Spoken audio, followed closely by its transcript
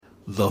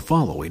The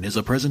following is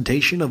a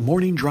presentation of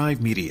Morning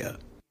Drive Media.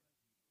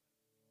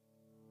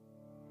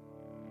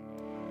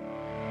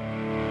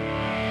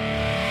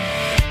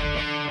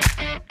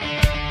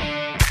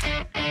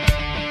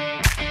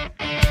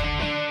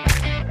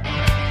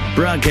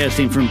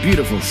 Broadcasting from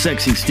beautiful,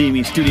 sexy,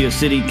 steamy Studio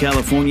City,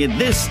 California,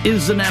 this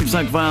is the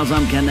Knapsack Files.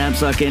 I'm Ken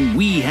Knapsack, and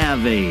we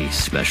have a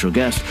special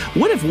guest.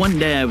 What if one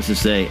day I was to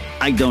say,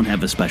 I don't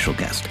have a special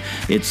guest?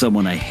 It's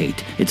someone I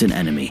hate. It's an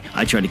enemy.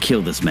 I tried to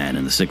kill this man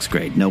in the 6th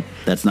grade. Nope,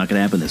 that's not going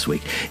to happen this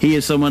week. He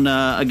is someone,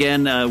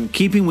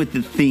 keeping with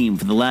the theme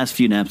for the last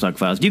few Knapsack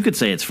Files. You could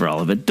say it's for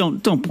all of it.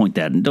 Don't point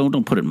that and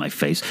don't put it in my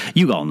face.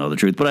 You all know the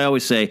truth. But I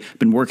always say,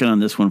 been working on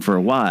this one for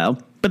a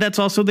while. But that's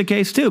also the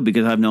case, too,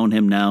 because I've known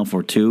him now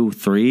for 2,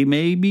 3,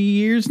 maybe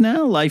years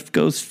now. Life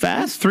goes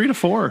fast. 3 to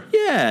 4.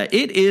 Yeah,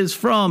 it is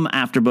from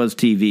AfterBuzz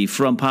TV,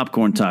 from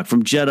Popcorn Talk,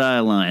 from Jedi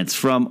Alliance,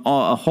 from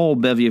a whole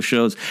bevy of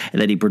shows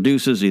that he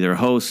produces, either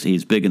hosts.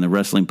 He's big in the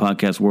wrestling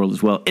podcast world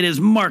as well. It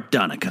is Mark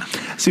Donica.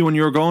 See, when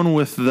you were going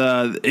with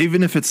the,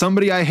 even if it's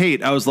somebody I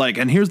hate, I was like,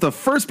 and here's the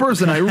first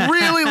person I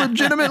really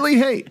legitimately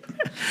hate.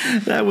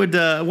 That would,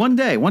 one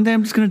day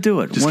I'm just going to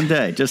do it. One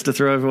day, just to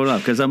throw everyone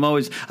up. Because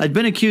I've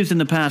been accused in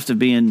the past of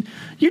being,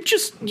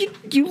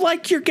 you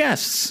like your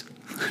guests.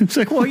 It's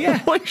like, well, yeah.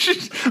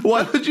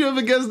 Why would you have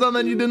a guest on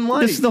that you didn't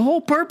like? The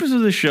whole purpose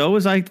of the show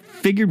is I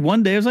figured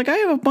one day, I was like, I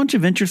have a bunch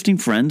of interesting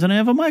friends and I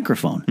have a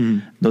microphone.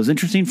 Mm-hmm. Those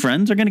interesting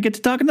friends are going to get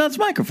to talk about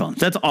microphones.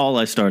 That's all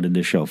I started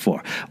this show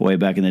for way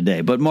back in the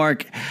day. But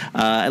Mark,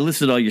 I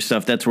listed all your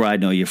stuff. That's where I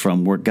know you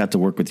from. Got to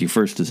work with you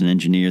first as an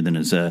engineer, then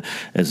as a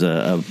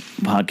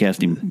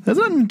podcasting. That's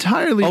not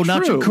entirely true.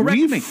 Not true. Correct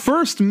me. We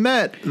first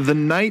met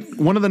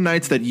one of the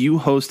nights that you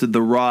hosted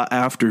the Raw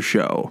After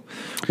Show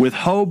with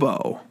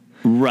Hobo.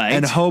 Right.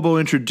 And Hobo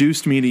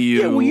introduced me to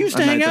you. Yeah, we used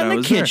to hang out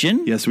in the kitchen.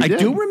 There. Yes, we did.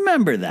 I do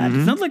remember that. Mm-hmm.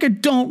 It's not like I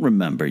don't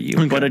remember you.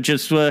 Okay. But I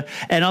just, and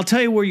I'll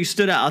tell you where you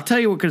stood out. I'll tell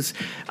you because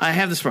I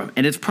have this problem.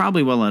 And it's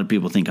probably what a lot of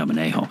people think I'm an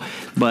a-hole.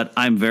 But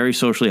I'm very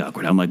socially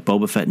awkward. I'm like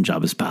Boba Fett in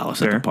Jabba's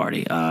palace at the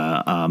party.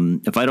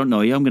 If I don't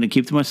know you, I'm going to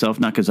keep to myself,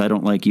 not because I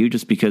don't like you,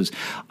 just because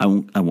I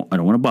don't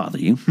want to bother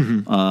you.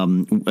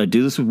 Mm-hmm. I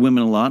do this with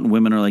women a lot, and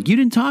women are like, you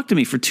didn't talk to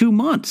me for 2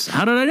 months.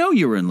 How did I know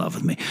you were in love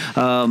with me?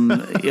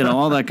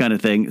 All that kind of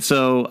thing.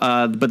 So,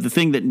 but the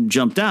thing that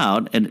jumped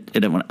out, and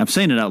when I'm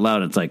saying it out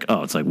loud, it's like,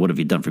 what have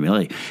you done for me?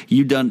 Like,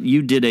 you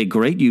did a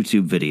great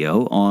YouTube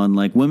video on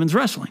like women's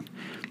wrestling.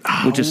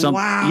 Which is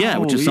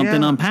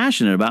something I'm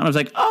passionate about. And I was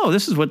like,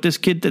 this is what this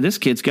kid did. This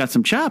kid's got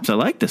some chops. I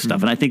like this stuff.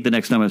 Mm-hmm. And I think the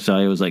next time I saw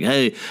you, I was like,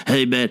 hey,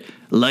 man,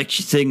 I like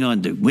your thing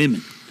on the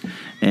women.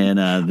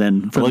 And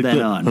then from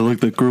then on, I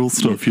like that girl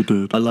stuff you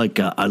did. I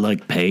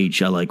like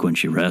Paige. I like when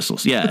she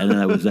wrestles. Yeah, and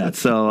that was that.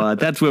 So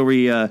that's where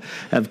we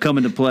have come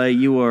into play.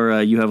 You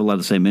have a lot of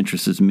the same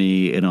interests as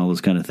me and all those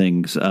kind of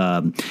things.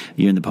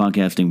 You're in the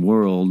podcasting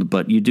world,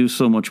 but you do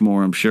so much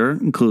more, I'm sure,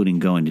 including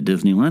going to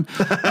Disneyland.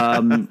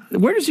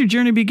 Where does your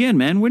journey begin,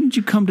 man? When did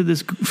you come to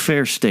this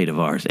fair state of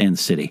ours and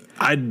city?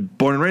 I'm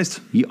born and raised.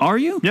 Are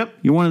you? Yep.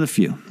 You're one of the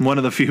few. One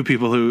of the few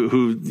people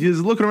who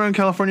is looking around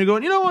California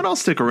going, you know what? I'll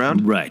stick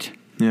around. Right.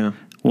 Yeah.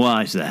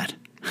 Why is that?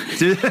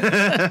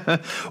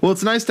 Well,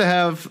 it's nice to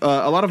have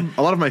a lot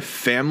of my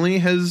family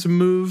has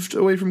moved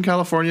away from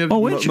California.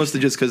 Mostly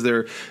just because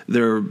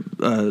they're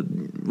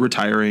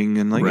retiring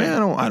and like, I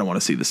don't want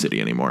to see the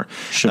city anymore.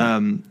 Sure.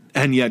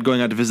 And yet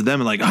going out to visit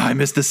them and like, I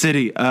miss the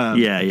city.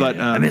 But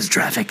I miss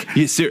traffic.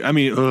 I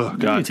mean, oh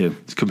God, me too.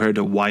 It's compared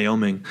to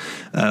Wyoming,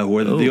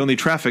 where the only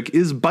traffic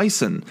is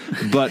bison.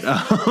 But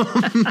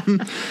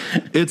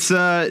it's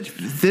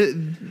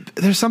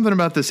there's something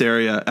about this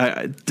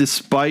area.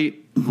 Despite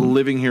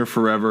living here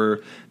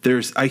forever,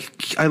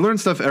 I learn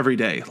stuff every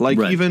day. Like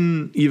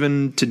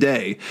even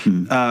today,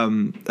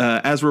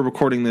 as we're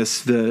recording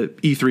this, the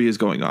E3 is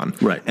going on.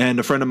 Right. And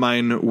a friend of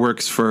mine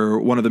works for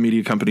one of the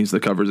media companies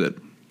that covers it.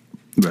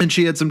 Right. And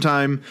she had some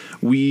time.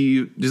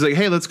 She's like,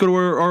 hey, let's go to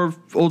our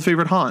old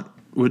favorite haunt,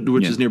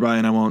 which is nearby,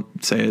 and I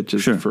won't say it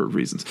just for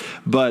reasons.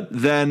 But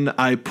then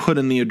I put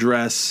in the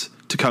address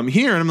to come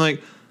here, and I'm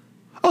like,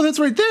 oh, that's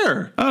right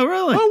there. Oh,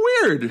 really?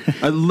 Oh, weird.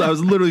 I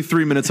was literally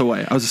 3 minutes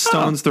away. I was a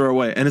stone's throw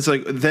away. And it's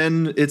like,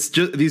 then it's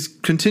just these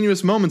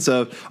continuous moments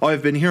of,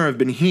 I've been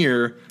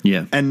here.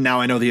 Yeah. And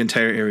now I know the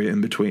entire area in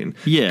between.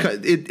 Yeah.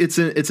 It's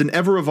an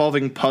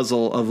ever-evolving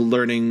puzzle of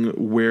learning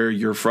where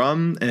you're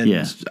from,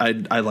 and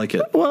I like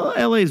it. Well,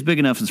 LA is big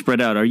enough and spread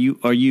out. Are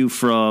you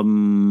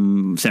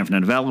from San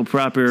Fernando Valley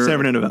proper? San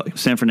Fernando Valley.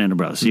 San Fernando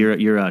Valley. So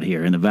you're out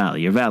here in the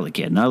valley. You're a valley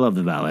kid. And I love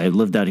the valley. I've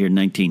lived out here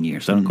 19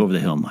 years. So I don't go over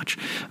the hill much.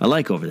 I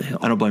like over the hill.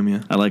 I don't blame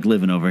you. I like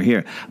living over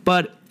here.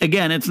 But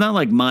again, it's not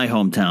like my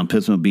hometown,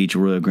 Pismo Beach,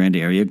 Arroyo Grande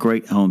area.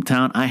 Great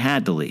hometown. I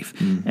had to leave.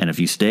 And if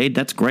you stayed,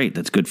 that's great.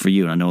 That's good for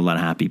you. And I know a lot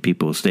of happy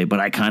people who stay, but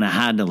I kind of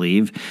had to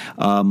leave.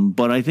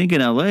 But I think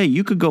in LA,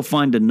 you could go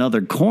find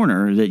another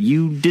corner that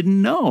you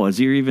didn't know, as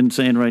you're even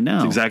saying right now.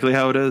 That's exactly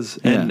how it is.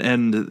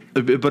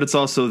 But it's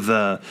also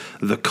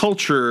the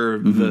culture,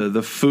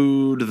 the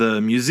food, the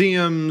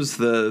museums,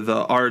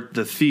 the art,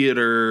 the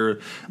theater,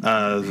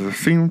 the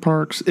theme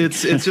parks.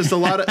 It's just a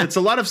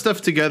lot of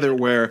stuff together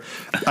where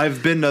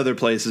I've been to other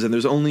places places, and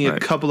there's only a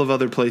couple of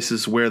other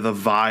places where the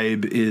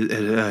vibe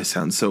is. I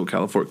sound so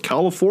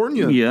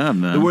California. Yeah,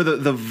 man. Where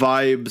the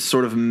vibe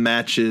sort of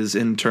matches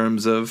in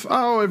terms of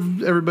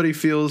everybody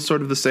feels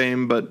sort of the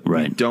same, but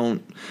we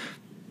don't.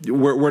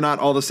 We're not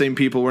all the same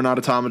people. We're not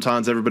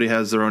automatons. Everybody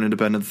has their own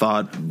independent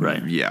thought.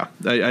 Right. Yeah.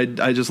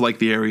 I just like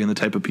the area and the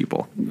type of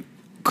people.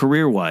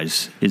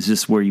 Career-wise, is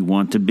this where you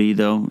want to be,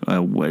 though?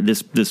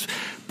 This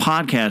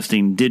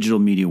podcasting, digital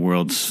media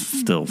world's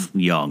still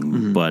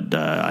young, but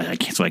I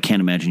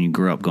can't imagine you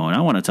grew up going,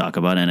 I want to talk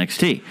about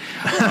NXT.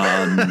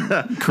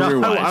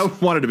 Career-wise. I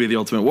wanted to be the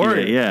Ultimate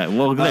Warrior. Yeah.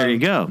 Well, there you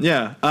go.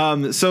 Yeah.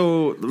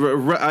 So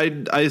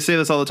I say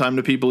this all the time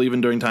to people, even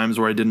during times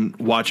where I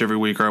didn't watch every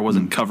week or I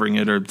wasn't covering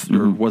it or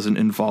wasn't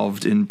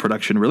involved in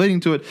production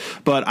relating to it.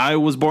 But I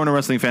was born a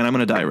wrestling fan. I'm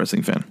going to die a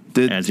wrestling fan.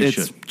 As you it's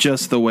should.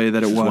 just the way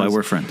that it was. That's why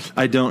we're friends.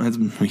 I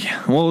don't.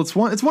 Well, it's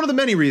one of the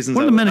many reasons.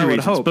 One of the many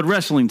reasons. Hope. But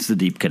wrestling's the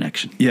deep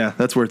connection. Yeah,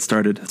 that's where it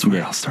started. That's where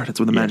it all started.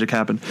 That's where the magic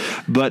happened.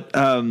 But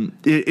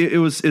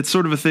it's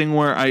sort of a thing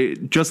where I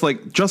just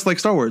like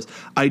Star Wars.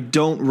 I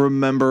don't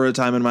remember a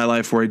time in my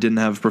life where I didn't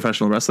have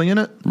professional wrestling in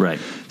it. Right.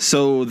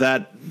 So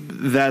that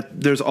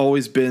there's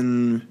always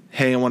been,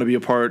 hey, I want to be a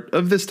part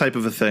of this type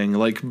of a thing.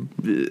 Like,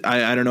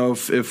 I don't know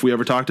if we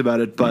ever talked about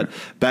it, but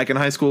back in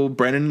high school,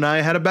 Brandon and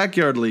I had a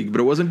backyard league,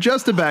 but it wasn't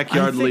just a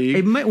backyard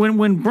league.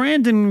 When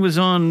Brandon was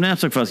on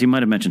Napsuck Fuss, he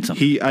might have mentioned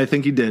something. I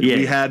think he did. Yeah.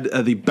 We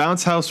had the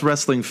Bounce House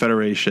Wrestling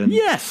Federation.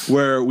 Yes.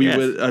 Where we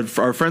would,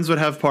 our friends would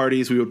have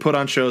parties, we would put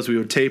on shows, we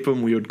would tape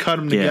them, we would cut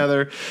them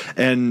together,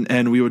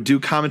 and we would do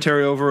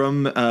commentary over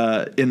them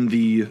in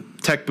the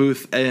tech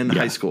booth in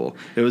high school.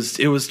 It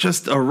was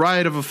just a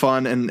riot of a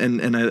fun,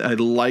 and I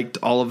liked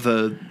all of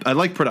I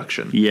like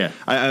production. Yeah.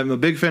 I'm a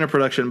big fan of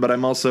production, but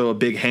I'm also a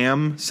big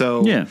ham.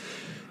 So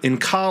in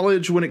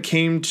college, when it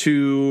came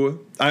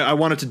to, I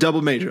wanted to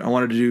double major. I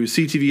wanted to do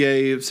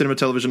CTVA, Cinema,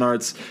 Television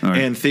Arts,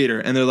 and theater.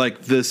 And they're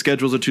like, the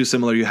schedules are too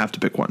similar. You have to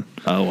pick one.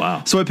 Oh,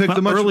 wow. So I picked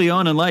early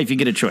on in life, you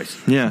get a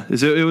choice. Yeah.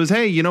 It was,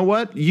 hey, you know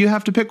what? You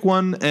have to pick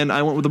one. And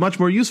I went with a much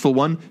more useful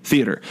one,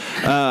 theater.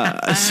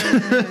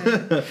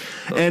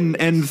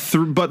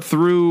 But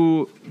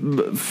through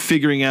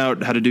figuring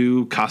out how to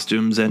do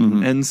costumes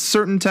and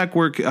certain tech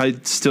work, I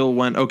still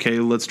went, okay,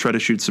 let's try to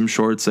shoot some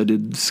shorts. I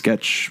did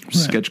sketch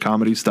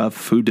comedy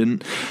stuff. Who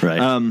didn't?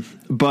 Right.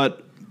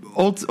 But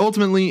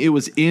ultimately, it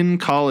was in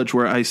college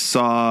where I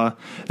saw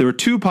there were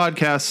two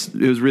podcasts.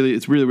 It's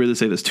really weird to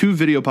say this. Two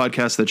video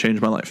podcasts that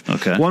changed my life.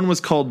 Okay. One was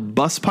called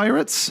Bus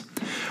Pirates,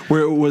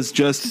 where it was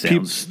just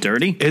sounds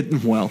dirty.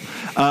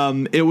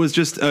 It was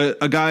just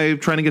a guy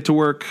trying to get to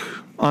work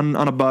on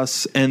a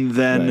bus, and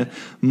then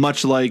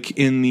much like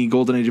in the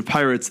golden age of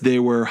pirates,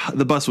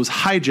 the bus was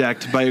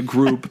hijacked by a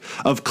group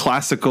of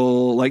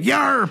classical, like,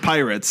 yar,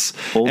 pirates.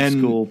 Old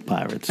school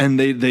pirates. And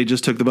they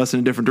just took the bus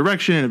in a different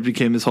direction, and it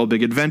became this whole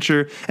big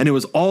adventure, and it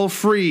was all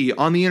free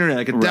on the internet.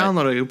 I could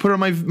download it. I could put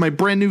it on my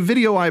brand new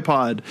video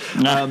iPod.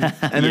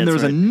 And then there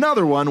was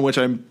another one, which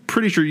I'm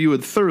pretty sure you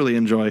would thoroughly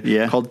enjoy,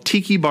 called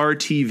Tiki Bar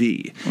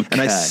TV. Okay.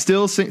 And I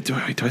still sing. Do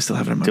I still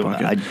have it in my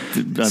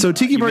pocket? So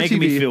Tiki Bar TV. You're making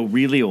me feel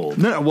really old.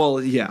 No,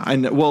 well, yeah, I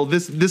know. Well,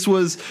 this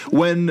was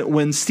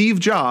when Steve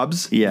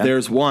Jobs,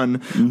 there's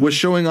one, was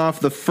showing off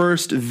the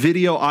first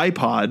video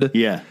iPod.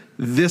 Yeah.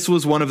 This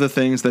was one of the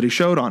things that he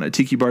showed on it,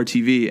 Tiki Bar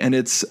TV, and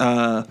it's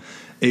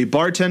a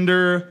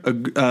bartender,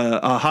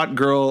 a hot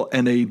girl,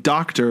 and a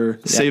doctor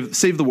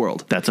save the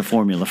world. That's a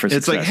formula for success.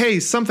 It's like,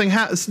 hey, something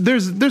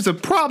there's a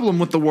problem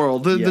with the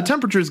world. The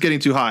temperature is getting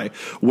too high.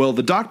 Well,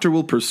 the doctor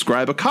will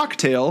prescribe a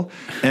cocktail,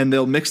 and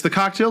they'll mix the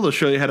cocktail. They'll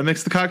show you how to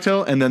mix the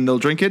cocktail, and then they'll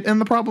drink it,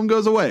 and the problem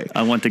goes away.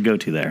 I want to go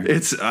to there.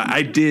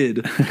 I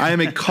did. I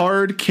am a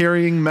card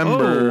carrying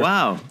member.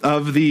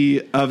 Of the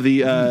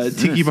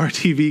Tiki Bar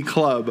TV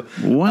club.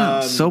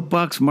 Wow,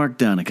 Soapbox Mark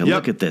Donica.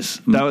 Look at this.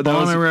 That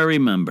honorary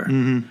member.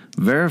 Mm-hmm.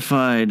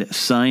 Verified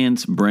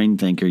Science Brain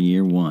Thinker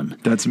Year 1.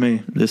 That's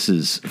me. This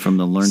is from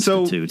the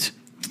Learnstitute.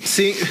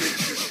 See,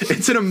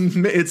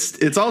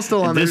 it's all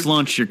still on. This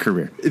launched your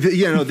career.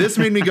 This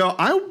made me go,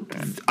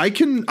 I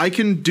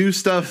can do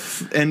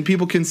stuff and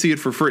people can see it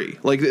for free.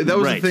 Like that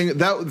was the thing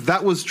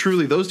that was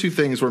truly, those two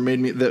things what made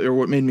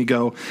me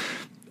go,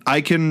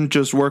 I can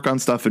just work on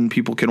stuff and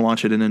people can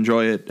watch it and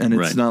enjoy it, and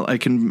it's not. I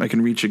can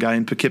reach a guy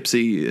in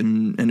Poughkeepsie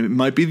and it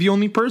might be the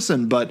only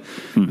person, but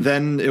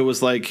then it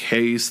was like,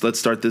 hey, let's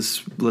start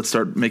this. Let's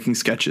start making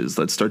sketches.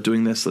 Let's start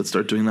doing this. Let's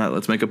start doing that.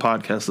 Let's make a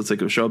podcast. Let's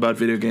make a show about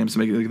video games.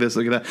 Make it like this,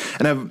 like that.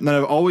 And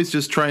I've always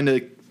just trying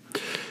to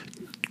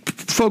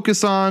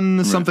focus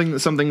on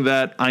something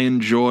that I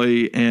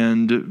enjoy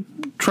and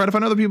try to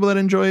find other people that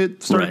enjoy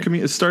it.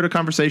 Start a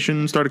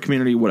conversation, start a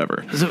community,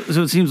 whatever.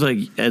 So it seems like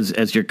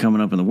as you're coming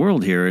up in the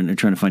world here and you're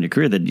trying to find your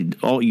career, that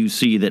all you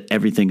see that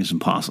everything is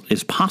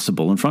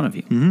possible in front of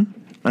you. Mm-hmm.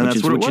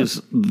 And which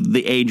is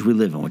the age we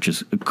live in, which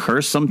is a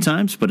curse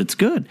sometimes, but it's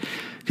good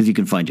because you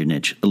can find your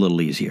niche a little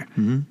easier.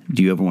 Mm-hmm.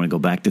 Do you ever want to go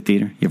back to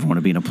theater? You ever want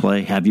to be in a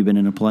play? Have you been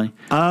in a play?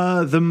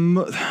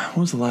 What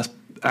was the last?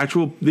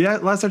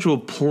 last actual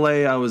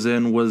play I was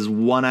in was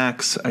One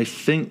Acts, I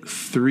think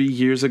 3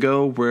 years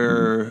ago,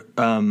 where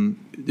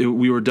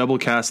we were double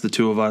cast, the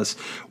two of us,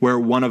 where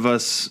one of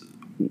us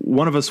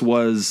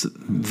was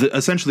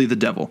essentially the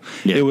devil.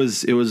 Yeah. It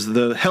was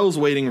the Hell's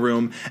Waiting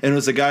Room, and it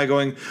was a guy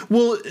going,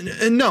 well,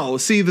 no,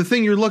 see, the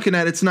thing you're looking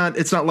at, it's not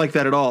like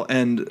that at all.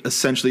 And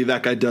essentially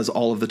that guy does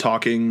all of the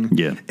talking.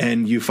 Yeah.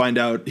 And you find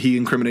out he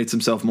incriminates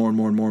himself more and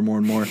more and more and more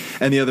and more.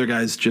 And the other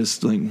guy's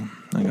just like,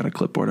 I got a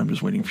clipboard, I'm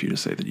just waiting for you to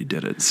say that you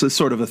did it. So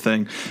sort of a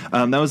thing.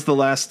 That was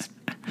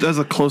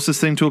the closest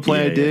thing to a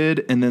play I did.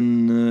 Yeah. And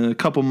then a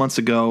couple months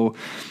ago,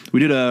 we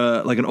did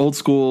an old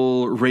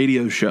school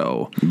radio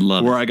show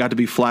where I got to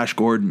be Flash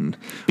Gordon,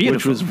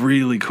 which was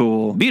really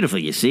cool. Beautiful,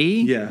 you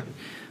see? Yeah.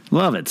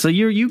 Love it. So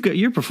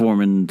you're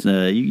performing.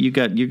 You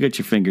got your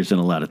fingers in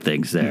a lot of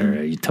things there.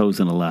 Mm-hmm. Your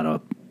toes in a lot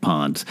of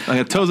ponds. I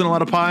got toes in a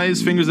lot of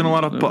pies, fingers in a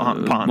lot of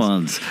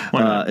ponds.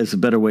 It's a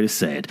better way to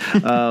say it.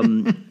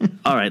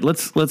 All right,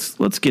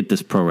 let's get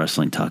this pro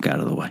wrestling talk out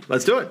of the way.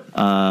 Let's do it.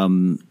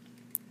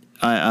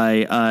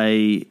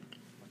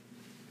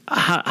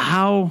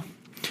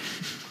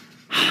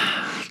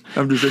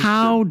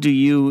 How do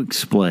you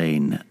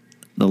explain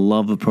the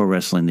love of pro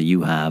wrestling that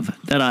you have,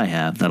 that I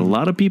have, that a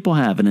lot of people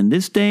have, and in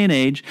this day and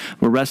age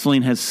where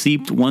wrestling has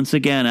seeped once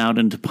again out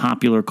into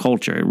popular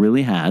culture, it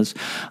really has.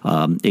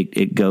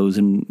 It goes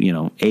in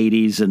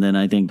 80s, and then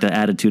I think the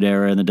Attitude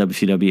Era and the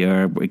WCW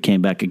era, it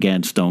came back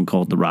again, Stone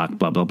Cold, The Rock,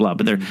 blah blah blah.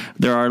 But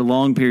there are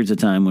long periods of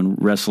time when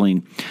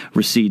wrestling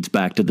recedes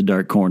back to the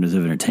dark corners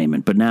of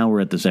entertainment. But now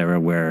we're at this era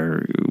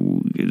where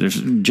there's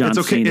John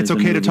Cena. It's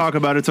okay to talk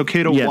about it. It's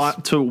okay to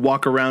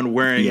walk around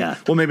wearing,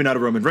 well, maybe not a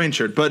Roman Reigns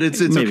shirt, but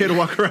it's okay to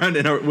walk around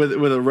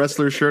with a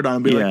wrestler shirt on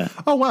and be like,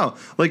 oh wow,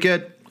 like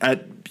at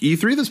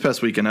E3 this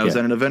past weekend, I was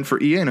at an event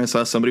for EA and I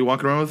saw somebody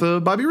walking around with a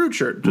Bobby Roode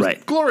shirt.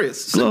 Just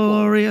glorious.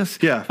 Glorious.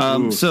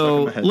 Yeah.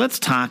 So let's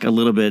talk a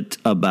little bit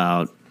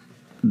about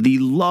the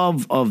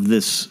love of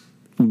this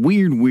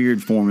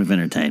weird form of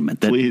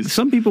entertainment that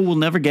some people will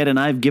never get, and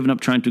I've given up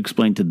trying to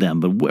explain to them.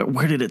 But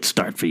where did it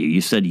start for you?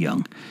 You said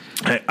young.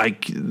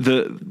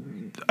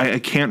 I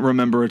can't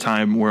remember a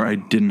time where I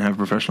didn't have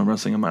professional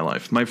wrestling in my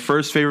life. My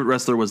first favorite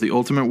wrestler was the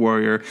Ultimate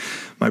Warrior.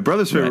 My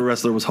brother's favorite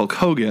wrestler was Hulk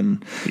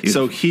Hogan.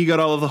 So he got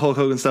all of the Hulk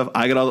Hogan stuff.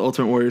 I got all the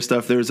Ultimate Warrior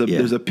stuff. There's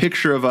a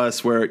picture of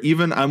us where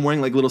even I'm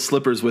wearing like little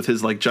slippers with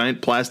his like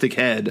giant plastic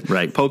head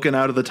poking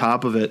out of the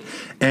top of it,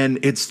 and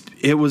it's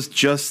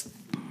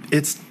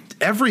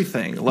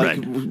everything.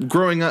 Like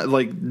growing up,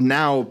 like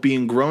now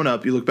being grown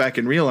up, you look back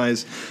and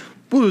realize,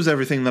 well, it was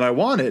everything that I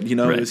wanted. It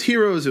was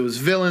heroes, it was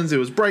villains, it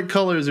was bright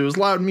colors, it was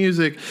loud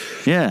music,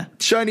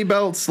 shiny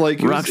belts, like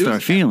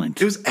rockstar feelings.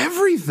 It was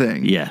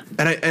everything. Yeah,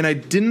 and I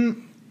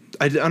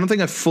don't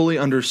think I fully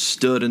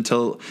understood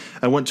until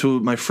I went to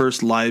my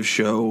first live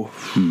show.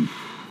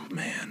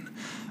 Man,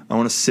 I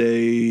want to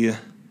say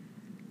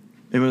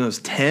maybe when I was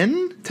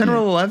 10 or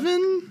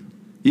 11.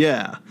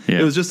 Yeah.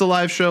 It was just a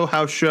live show,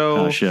 house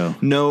show.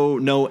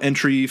 No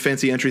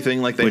fancy entry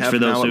thing like they have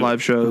now at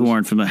live shows. Who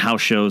aren't from the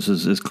house shows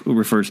is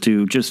refers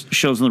to just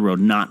shows on the road,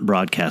 not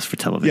broadcast for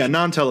television. Yeah,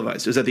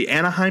 non-televised. It was at the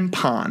Anaheim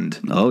Pond.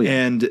 Oh, yeah.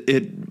 And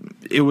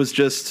it was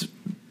just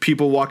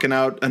people walking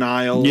out an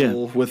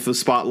aisle with the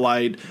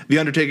spotlight. The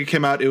Undertaker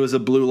came out, it was a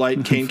blue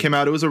light. Kane came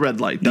out, it was a red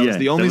light. That was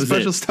the only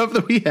special stuff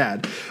that we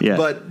had. Yeah.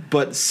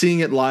 But seeing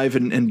it live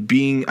and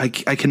being, I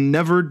can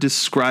never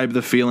describe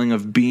the feeling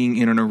of being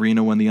in an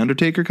arena when the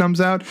Undertaker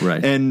comes out.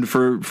 Right. And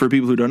for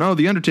people who don't know,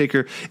 the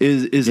Undertaker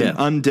is an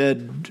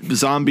undead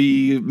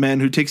zombie man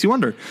who takes you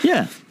under.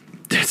 Yeah.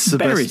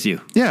 Buries you.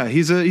 Yeah,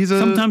 he's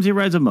sometimes he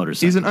rides a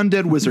motorcycle. He's an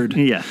undead wizard.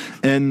 Yeah,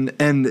 and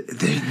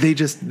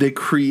they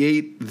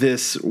create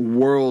this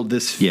world,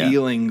 this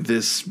feeling,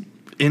 this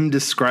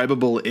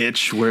indescribable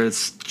itch where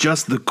it's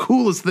just the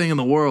coolest thing in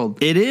the world.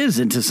 It is,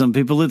 and to some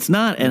people it's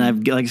not. And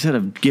I've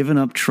given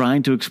up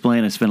trying to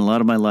explain. I spent a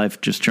lot of my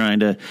life just trying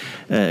to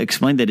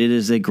explain that it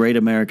is a great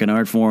American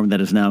art form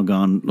that has now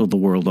gone the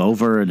world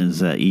over, and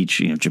is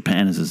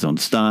Japan has its own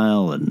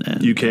style, and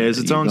UK has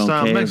its own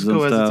style,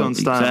 Mexico has its own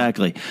style.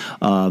 Exactly.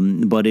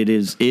 But it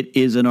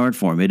is an art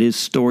form. It is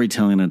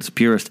storytelling at its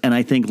purest, and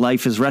I think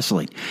life is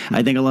wrestling.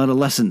 I think a lot of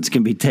lessons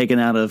can be taken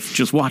out of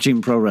just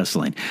watching pro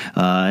wrestling.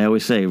 I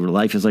always say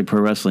life is like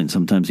pro wrestling.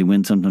 Sometimes you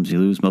win, sometimes you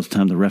lose. Most of the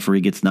time the referee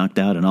gets knocked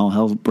out and all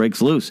hell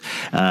breaks loose.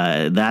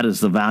 That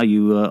is the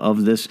value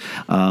of this.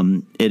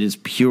 It is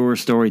pure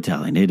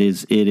storytelling. It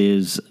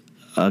is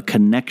a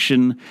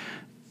connection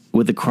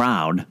with the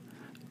crowd,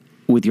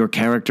 with your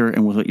character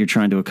and with what you're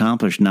trying to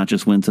accomplish, not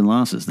just wins and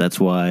losses. That's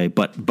why,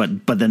 but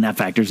then that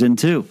factors in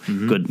too.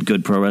 Mm-hmm.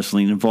 Good pro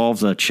wrestling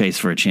involves a chase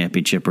for a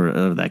championship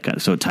or that kind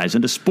of. So it ties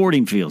into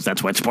sporting fields.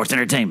 That's why it's sports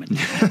entertainment.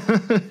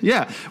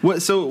 Yeah.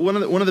 So one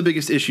of the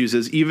biggest issues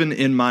is even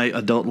in my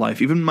adult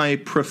life, even my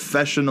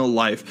professional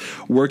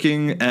life,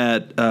 working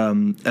at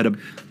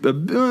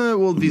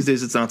these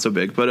days it's not so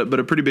big, but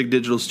a pretty big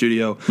digital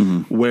studio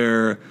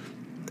where.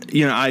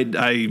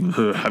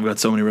 I've got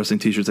so many wrestling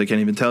T-shirts I can't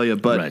even tell you,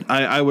 but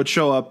I would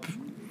show up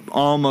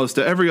almost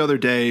every other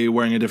day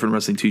wearing a different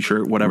wrestling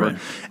T-shirt, whatever. Right.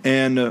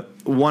 And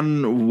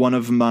one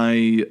of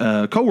my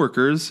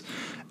coworkers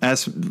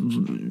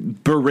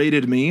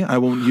berated me. I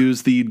won't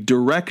use the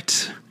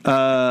direct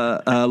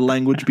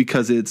language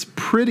because it's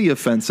pretty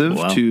offensive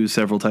to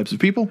several types of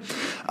people.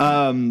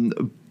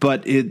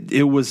 But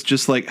it was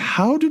just like,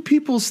 how do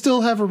people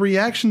still have a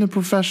reaction to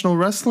professional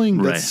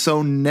wrestling that's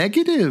so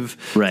negative?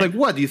 Right. Like,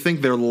 what, do you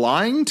think they're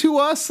lying to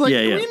us? Like,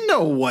 we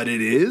know what it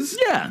is.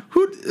 Yeah.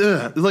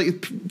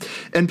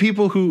 And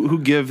people who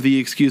give the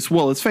excuse,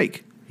 well, it's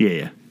fake.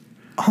 Yeah.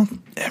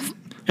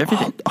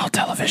 Everything. All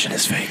television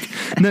is fake.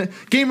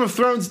 Game of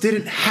Thrones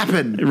didn't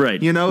happen.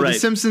 Right. The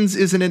Simpsons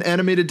isn't an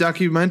animated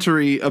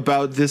documentary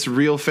about this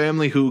real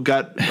family who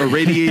got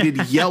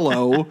irradiated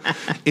yellow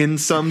in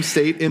some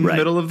state in the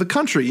middle of the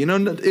country.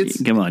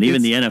 It's come on.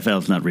 Even the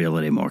NFL's not real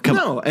anymore. Come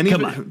on.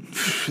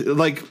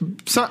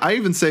 I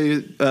even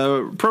say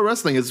pro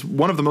wrestling is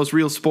one of the most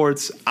real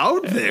sports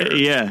out there.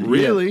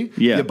 Really?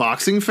 Yeah. You a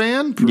boxing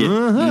fan?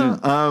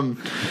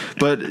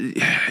 But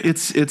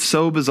it's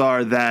so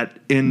bizarre that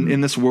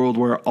in this world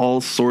where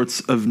all sorts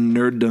of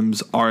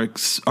nerddoms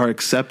are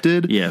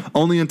accepted.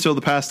 Only until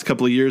the past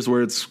couple of years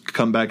where it's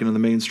come back into the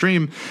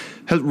mainstream.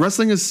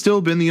 Wrestling has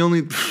still been the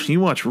only. You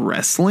watch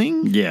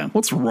wrestling? Yeah.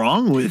 What's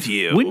wrong with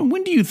you?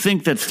 When do you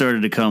think that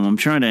started to come? I'm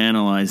trying to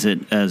analyze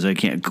it as I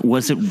can.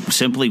 Was it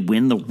simply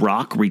when The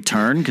Rock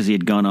returned because he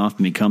had gone off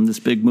and become this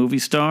big movie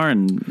star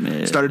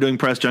and started doing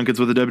press junkets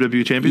with the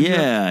WWE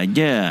Championship?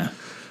 Yeah.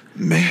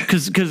 Man,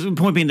 because the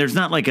point being, there's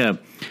not like a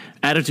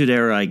Attitude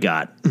Era I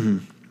got.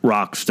 Mm-hmm.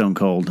 Rock, Stone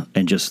Cold,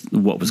 and just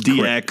what was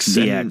DX,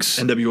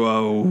 and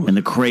NWO, and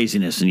the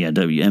craziness, and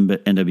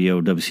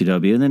NWO,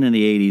 WCW, and then in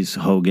the 80s,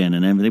 Hogan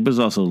and everything. But it was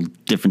also a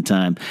different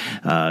time.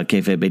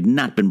 Kayfabe had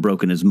not been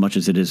broken as much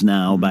as it is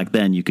now. Back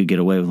then, you could get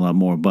away with a lot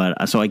more.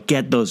 But so I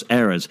get those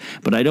eras,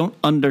 but I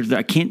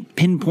can't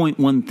pinpoint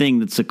one thing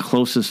that's the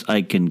closest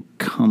I can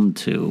come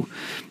to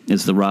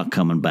is The Rock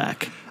coming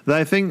back.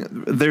 I think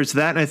there's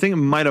that, and I think it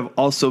might have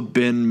also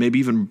been maybe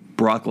even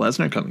Brock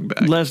Lesnar coming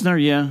back.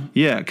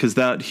 Yeah, because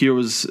here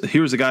was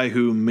a guy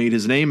who made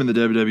his name in the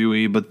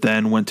WWE, but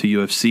then went to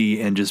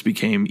UFC and just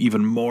became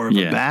even more of a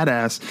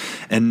badass.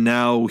 And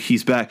now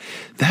he's back.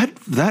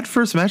 That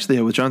first match they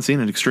had with John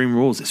Cena at Extreme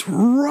Rules is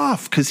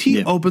rough because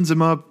he opens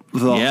him up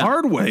the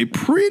hard way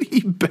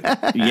pretty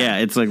bad. Yeah,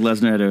 it's like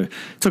Lesnar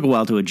took a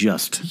while to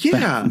adjust.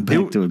 Back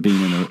to it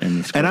being in the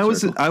and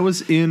circle.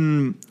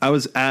 I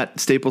was at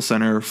Staples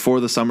Center for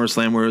the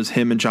SummerSlam where it was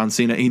him and John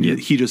Cena. And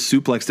he just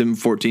suplexed him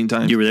 14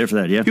 times. You were there for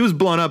that, yeah. He was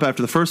blown up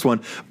after the first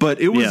one, but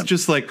it was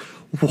just like,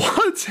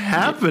 what's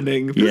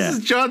happening? This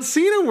is John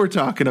Cena we're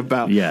talking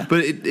about. Yeah,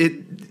 but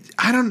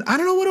I don't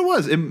know what it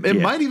was.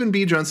 It might even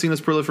be John Cena's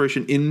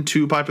proliferation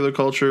into popular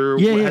culture.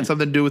 Had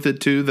something to do with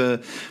it too.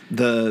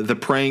 The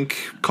prank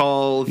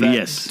call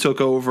that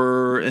took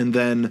over, and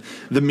then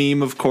the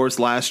meme, of course,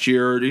 last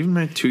year, or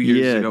even 2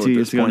 years ago at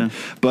this point.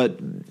 But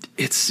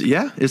it's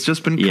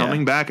just been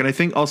coming back, and I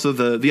think also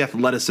the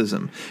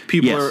athleticism.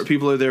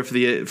 People are there for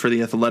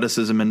the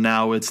athleticism, and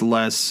now it's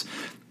less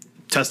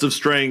test of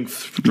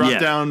strength, drop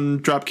down,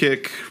 drop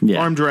kick,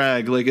 arm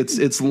drag. Like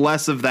it's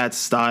less of that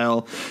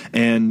style,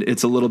 and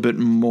it's a little bit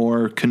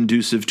more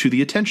conducive to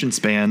the attention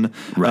span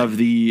of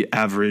the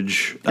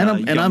average.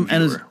 I'm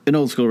as an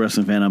old school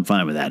wrestling fan, I'm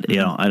fine with that. You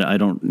know, I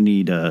don't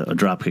need a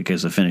drop kick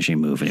as a finishing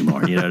move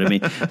anymore. You know what I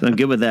mean? So I'm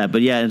good with that.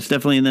 But yeah, it's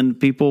definitely. And then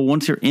people,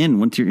 once you're in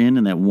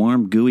that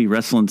warm, gooey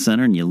wrestling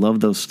center, and you love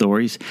those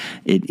stories,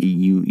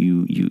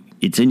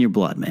 it's in your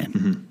blood, man.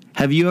 Mm-hmm.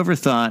 Have you ever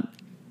thought?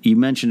 You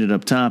mentioned it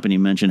up top, and you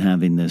mentioned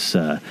having this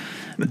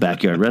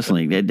backyard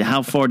wrestling.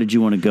 How far did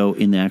you want to go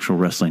in the actual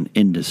wrestling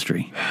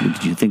industry?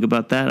 Did you think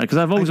about that? Because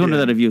I've always wondered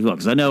that of you as well.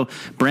 Because I know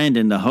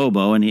Brandon, the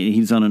hobo, and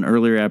he's on an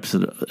earlier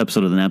episode of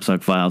the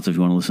Knapsack Files, if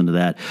you want to listen to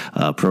that,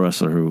 pro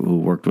wrestler who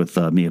worked with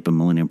me up in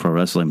Millennium Pro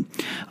Wrestling.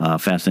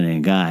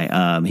 Fascinating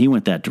guy. He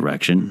went that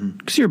direction.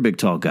 Because you're a big,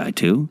 tall guy,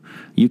 too.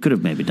 You could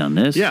have maybe done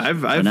this. Yeah,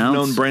 I've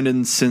known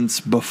Brandon since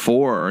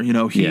before. You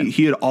know,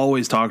 he had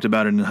always talked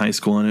about it in high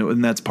school,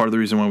 and that's part of the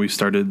reason why we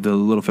started the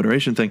Little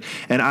Federation thing.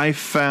 And I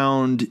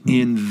found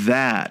in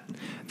that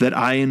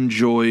I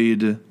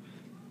enjoyed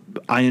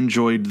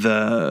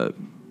the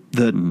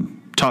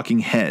talking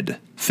head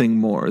thing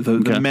more,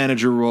 the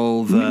manager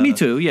role, me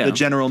too, the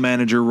general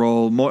manager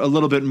role, a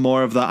little bit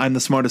more of the I'm the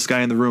smartest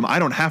guy in the room. I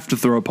don't have to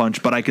throw a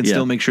punch, but I can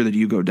still make sure that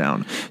you go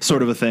down,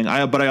 sort of a thing.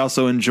 But I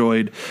also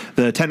enjoyed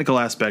the technical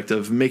aspect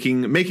of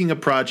making a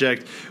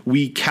project.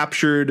 We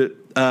captured.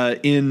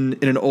 In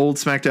an old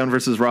SmackDown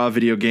versus Raw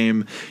video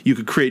game, you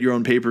could create your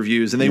own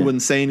pay-per-views, and they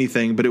wouldn't say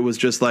anything, but it was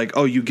just like,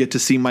 oh, you get to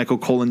see Michael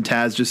Cole and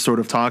Taz just sort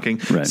of talking.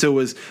 Right. So it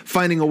was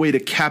finding a way to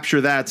capture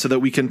that so that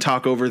we can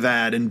talk over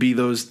that and be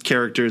those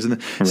characters.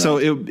 And so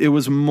it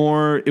was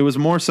more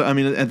so. I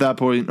mean, at that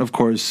point, of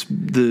course,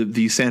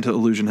 the Santa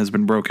illusion has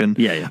been broken.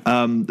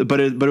 But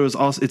it was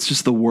also, it's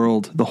just the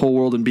whole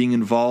world, and being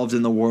involved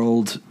in the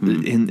world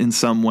in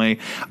some way.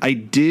 I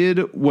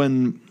did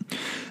when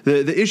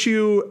the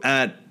issue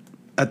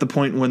at the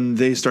point when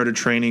they started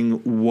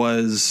training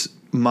was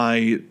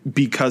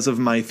because of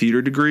my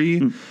theater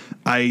degree,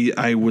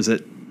 I was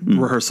at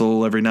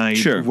rehearsal every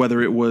night,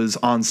 whether it was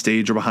on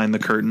stage or behind the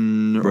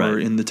curtain or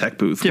in the tech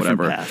booth, different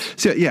whatever.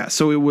 Path.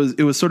 So it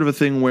was sort of a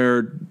thing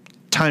where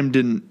time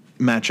didn't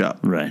match up,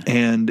 right?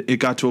 And it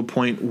got to a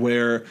point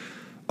where,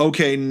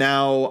 okay,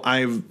 now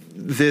I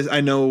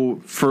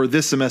know for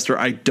this semester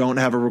I don't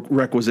have a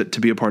requisite to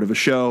be a part of a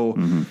show.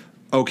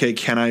 Okay,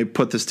 can I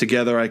put this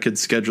together? I could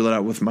schedule it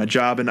out with my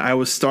job. And I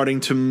was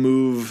starting to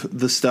move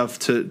the stuff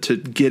to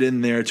get in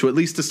there, to at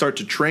least to start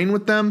to train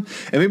with them,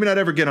 and maybe not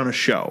ever get on a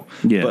show.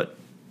 But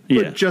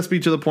just be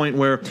to the point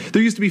where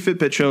there used to be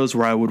Fitbit shows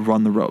where I would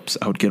run the ropes.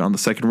 I would get on the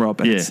second rope,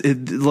 and it's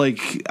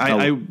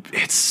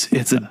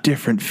a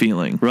different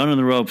feeling. Running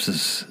the ropes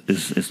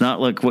is not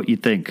like what you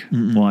think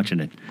watching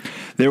it.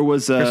 There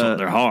was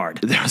they're hard.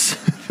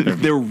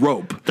 They're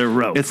rope. They're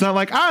rope. It's not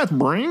like it's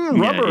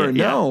rubber.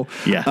 No.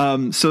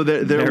 So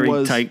there very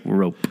was tight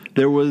rope.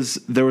 There was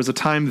a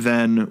time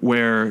then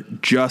where,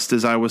 just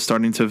as I was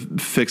starting to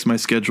fix my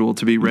schedule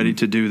to be ready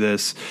to do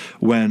this,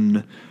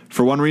 when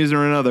for one reason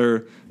or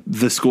another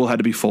the school had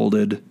to be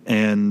folded,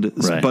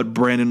 but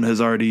Brandon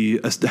had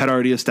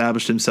already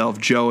established himself.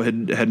 Joe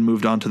had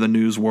moved on to the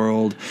news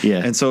world,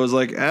 and so it was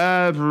like,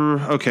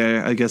 okay,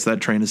 I guess that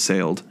train has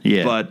sailed.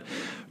 But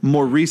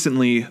more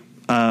recently,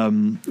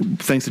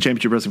 thanks to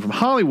Championship Wrestling from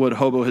Hollywood,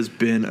 Hobo has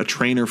been a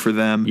trainer for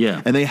them.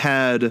 And they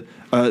had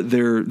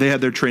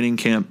their training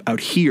camp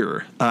out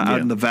here, out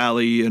in the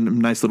valley, in a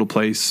nice little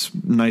place,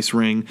 nice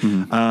ring,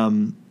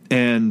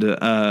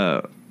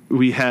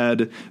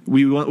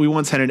 We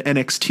once had an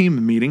NX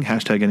team meeting,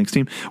 #NX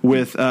team,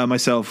 with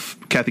myself,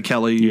 Kathy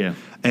Kelly,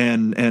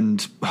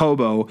 and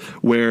Hobo,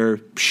 where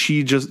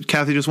Kathy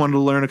just wanted to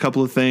learn a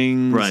couple of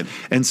things,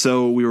 and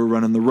so we were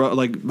running the rope.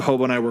 Like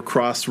Hobo and I were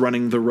cross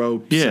running the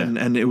ropes,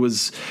 and it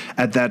was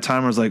at that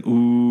time I was like,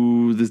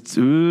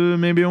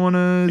 maybe I want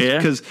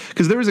to,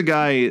 because there was a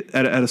guy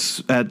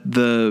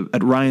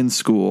at Ryan's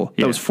school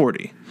that was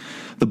 40.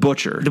 The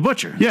Butcher.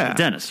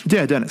 Dennis.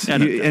 Dennis.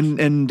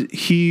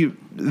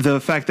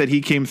 The fact that he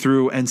came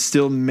through and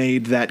still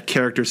made that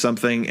character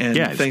something, and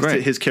thanks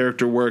to his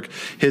character work,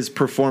 his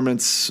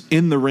performance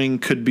in the ring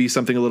could be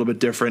something a little bit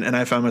different, and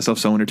I found myself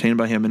so entertained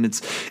by him,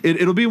 and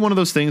it'll be one of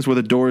those things where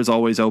the door is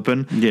always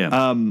open.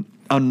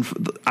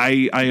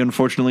 I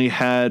unfortunately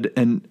had,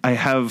 and I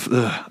have,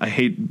 I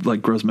hate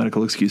like gross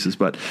medical excuses,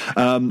 but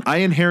I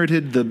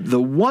inherited the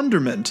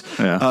wonderment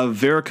of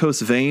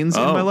varicose veins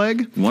in my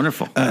leg.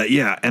 Wonderful.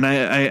 And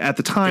I at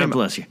the time, God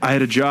bless you. I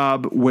had a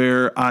job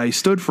where I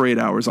stood for 8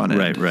 hours on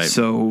end. Right.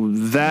 So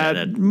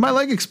my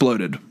leg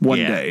exploded one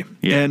day.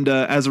 And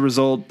as a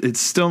result, it's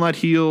still not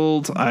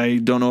healed. I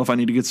don't know if I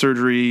need to get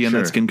surgery, and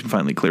that skin can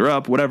finally clear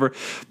up, whatever.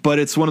 But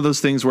it's one of those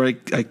things where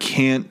I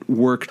can't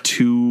work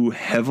too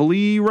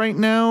heavily right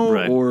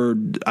now, or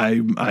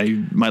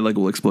my leg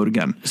will explode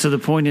again. So the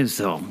point is,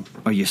 though,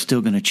 are you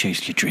still going to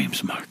chase your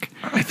dreams, Mark?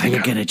 I think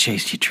you're going to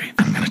chase your dreams.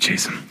 I'm going to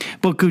chase them.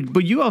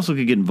 But you also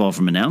could get involved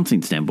from an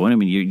announcing standpoint. I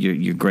mean,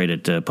 you're great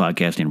at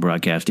podcasting and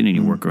broadcasting, and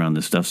you work around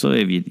this stuff. So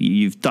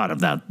you've thought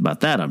about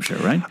that, I'm sure,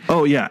 right?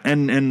 Oh yeah,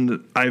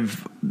 and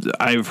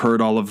I've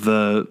heard all of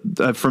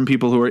the from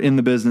people who are in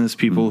the business,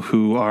 people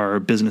who are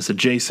business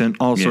adjacent,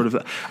 all sort of.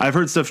 I've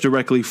heard stuff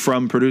directly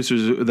from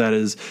producers that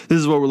is, this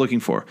is what we're looking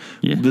for.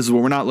 This is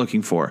what we're not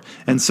looking for.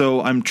 And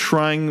so I'm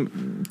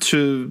trying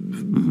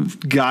to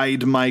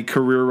guide my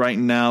career right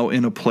now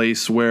in a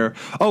place where,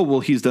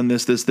 he's done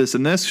this,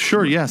 and this.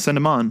 Sure, send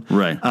him on.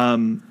 Right.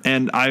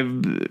 And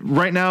I've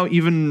right now,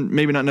 even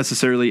maybe not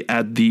necessarily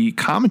at the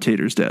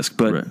commentator's desk,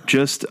 but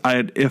just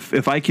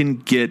if I can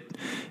get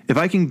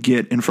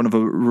in front of a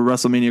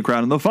WrestleMania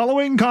crowd, and the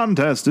following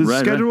contest is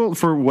scheduled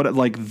for what,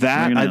 like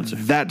that,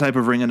 that type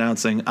of ring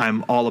announcing,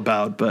 I'm all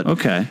about. But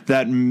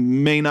that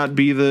may not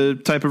be the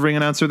type of ring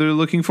announcer they're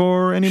looking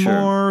for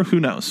anymore. Who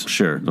knows?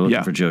 Sure, they're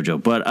looking for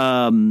JoJo, but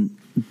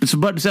it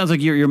sounds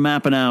like you're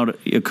mapping out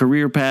a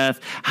career path.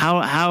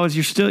 How is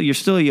you're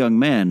still a young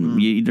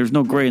man? There's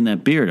no gray in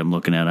that beard I'm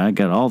looking at. I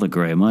got all the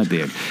gray in my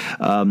beard.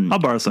 I'll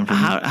borrow some from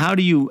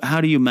you.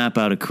 How do you map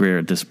out a career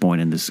at this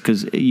point in this?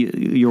 Because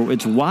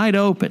it's wide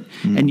open,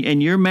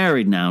 and you're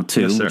married now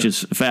too, which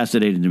is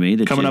fascinating to me.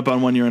 That coming up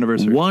on 1 year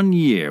anniversary. 1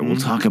 year. We'll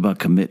talk about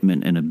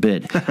commitment in a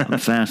bit. I'm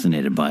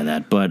fascinated by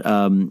that. But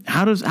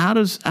how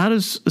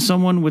does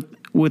someone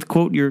with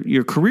quote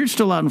your career's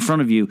still out in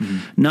front of you,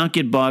 not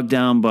get bogged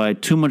down by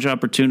too much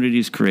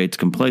opportunities, creates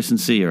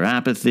complacency or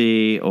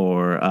apathy,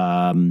 or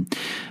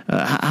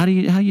how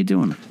you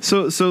doing?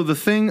 So the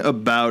thing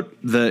about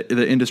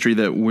the industry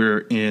that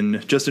we're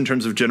in, just in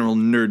terms of general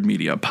nerd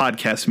media,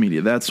 podcast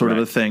media, that sort of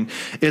a thing,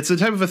 it's a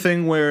type of a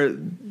thing where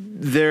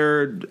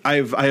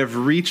I have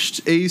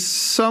reached a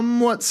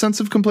somewhat sense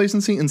of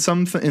complacency in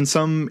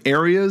some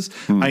areas.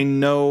 I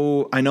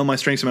know my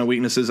strengths and my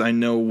weaknesses. I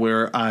know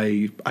where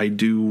I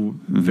do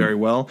very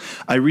well.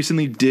 I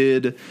recently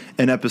did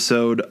an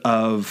episode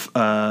of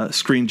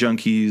Screen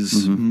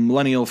Junkies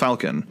Millennial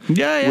Falcon.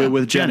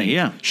 With Jenny.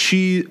 Yeah,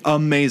 she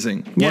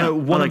amazing. Yeah,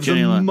 one of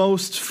the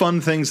most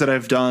fun things that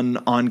I've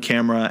done on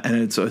camera, and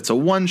it's a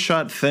one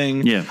shot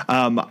thing. Yeah.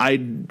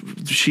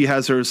 She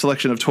has her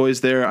selection of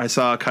toys there. I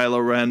saw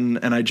Kylo Ren,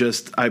 and I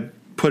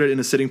put it in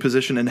a sitting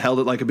position and held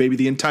it like a baby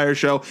the entire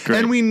show. Great.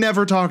 And we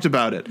never talked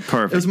about it.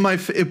 Perfect. It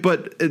was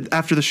but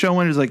after the show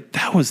ended, it was like,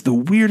 that was the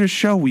weirdest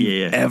show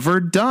we've ever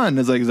done.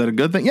 It's like, is that a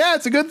good thing? Yeah,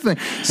 it's a good thing.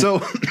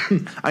 So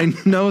I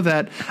know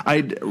that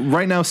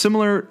right now,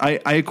 I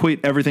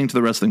equate everything to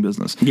the wrestling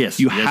business. Yes.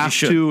 You have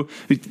to,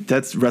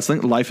 that's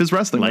wrestling. Life is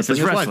wrestling. Life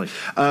is wrestling.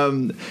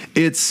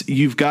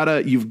 You've got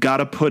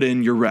to put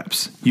in your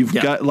reps. You've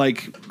got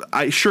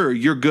sure,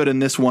 you're good in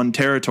this one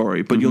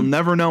territory, but you'll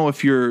never know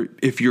if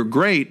you're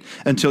great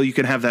until you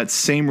can have that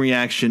same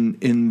reaction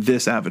in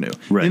this avenue,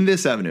 in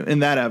this avenue, in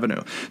that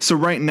avenue. So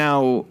right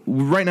now,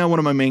 one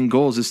of my main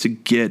goals is to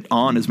get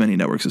on as many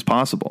networks as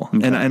possible,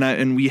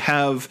 and we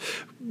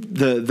have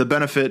the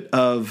benefit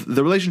of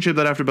the relationship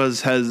that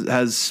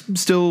AfterBuzz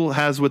still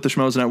has with the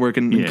Schmoes Network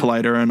and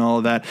Collider and all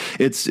of that.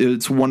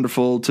 It's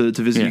wonderful to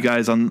visit you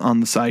guys on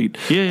the site.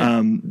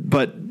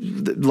 But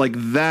like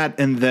that,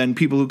 and then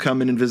people who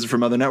come in and visit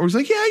from other networks,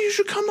 like, yeah, you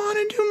should come on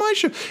and do my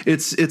show.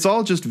 It's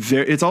all just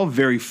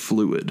very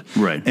fluid,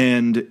 right?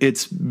 And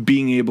it's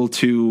being able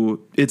to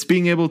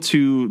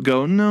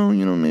go, no,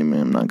 maybe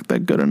I'm not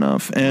that good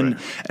enough, and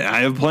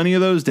I have plenty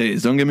of those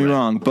days. Don't get me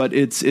wrong, but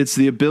it's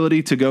the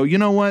ability to go, you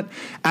know what?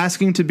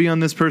 Asking to be on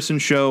this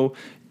person's show,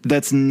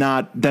 that's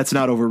not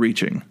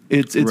overreaching.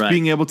 It's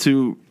being able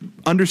to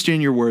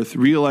understand your worth,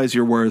 realize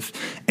your worth,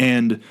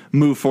 and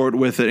move forward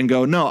with it and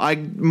go, no,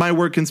 my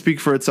work can speak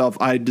for itself.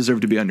 I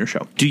deserve to be on your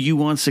show. Do you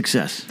want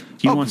success?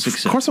 Of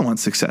course I want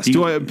success.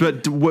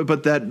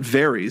 But that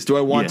varies. Do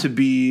I want to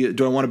be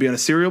on a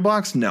cereal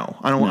box? No.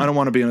 I don't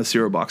want to be on a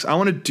cereal box. I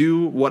want to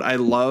do what I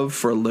love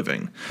for a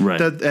living.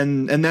 Right.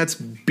 And that's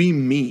be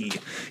me,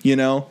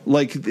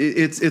 Like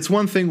it's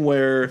one thing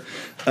where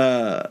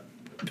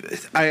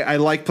I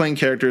like playing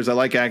characters. I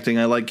like acting.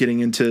 I like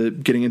getting into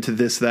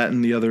this, that,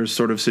 and the other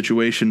sort of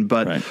situation.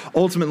 But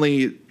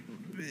ultimately,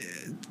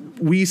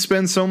 we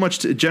spend so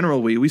much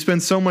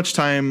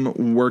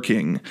time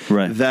working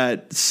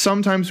that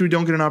sometimes we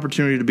don't get an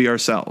opportunity to be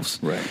ourselves.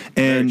 Right.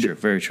 And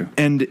very true.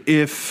 And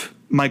if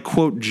my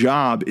quote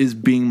job is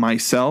being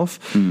myself,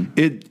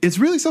 it's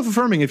really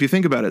self-affirming if you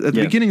think about it. At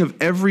the beginning of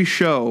every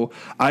show,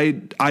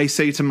 I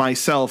say to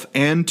myself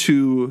and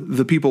to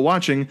the people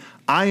watching,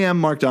 I am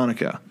Mark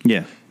Donica.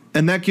 Yeah.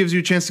 And that gives you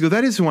a chance to go,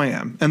 that is who I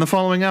am. And the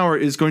following hour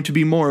is going to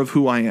be more of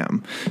who I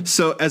am.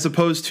 So as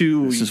opposed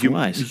to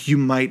you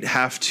might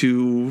have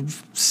to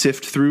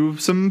sift through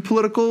some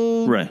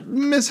political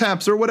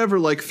mishaps or whatever,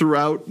 like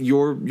throughout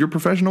your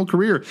professional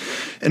career.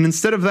 And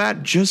instead of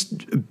that,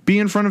 just be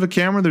in front of a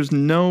camera. There's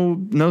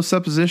no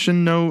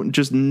supposition, no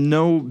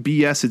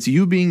BS. It's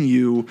you being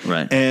you.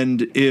 Right.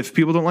 And if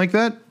people don't like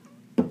that,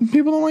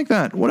 people don't like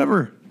that.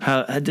 Whatever.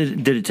 How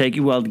did it take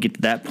you a while to get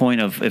to that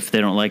point of if they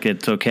don't like it,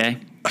 it's okay?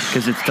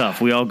 Because it's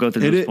tough. We all go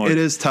through this point. It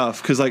is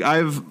tough because like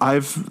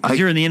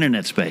you're in the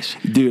internet space,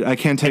 dude. I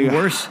can't tell you.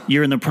 Worse,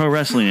 you're in the pro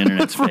wrestling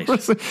internet space.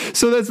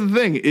 So that's the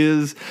thing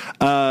is,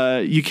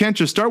 you can't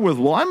just start with,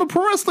 well, I'm a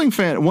pro wrestling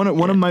fan. One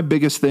of my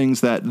biggest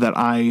things that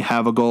I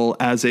have a goal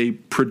as a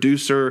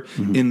producer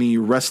in the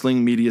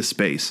wrestling media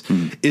space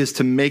is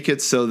to make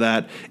it so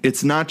that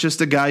it's not just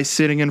a guy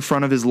sitting in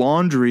front of his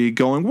laundry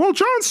going, well,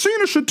 John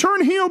Cena should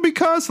turn heel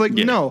because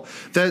no,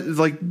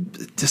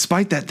 that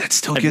despite that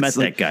still I've gets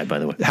met that guy, by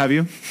the way. Have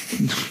you?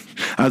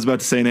 I was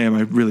about to say a name.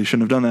 I really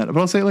shouldn't have done that, but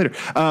I'll say it later.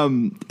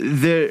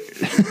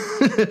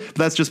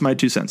 That's just my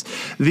 2 cents.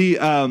 The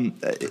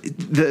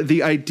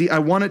idea, I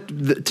want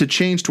it to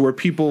change to where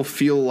people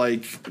feel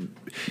like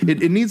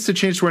it needs to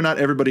change to where not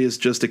everybody is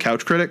just a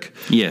couch critic.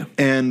 Yeah.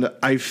 And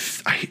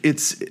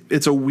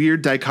it's a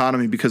weird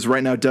dichotomy because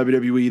right now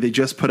WWE, they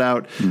just put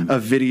out a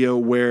video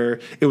where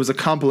it was a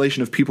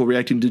compilation of people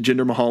reacting to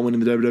Jinder Mahal winning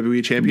the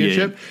WWE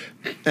Championship.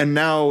 Yeah. And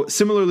now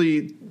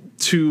similarly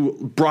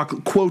to Brock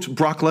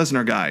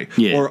Lesnar guy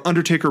or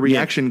Undertaker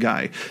reaction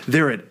guy.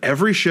 They're at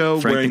every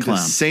show Frank wearing the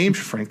same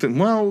Frank.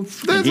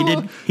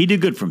 He did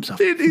good for himself.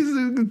 He's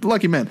a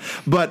lucky man.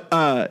 But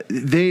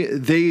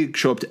they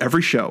show up to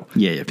every show.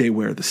 Yeah. They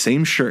wear the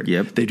same shirt.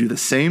 Yep. They do the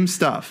same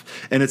stuff.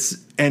 And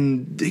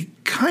they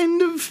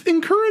kind of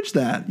encourage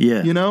that.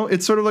 Yeah.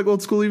 It's sort of like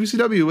old school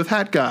ECW with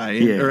Hat Guy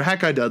or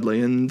Hat Guy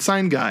Dudley and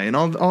Sign Guy and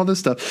all this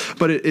stuff.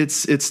 But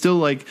it's still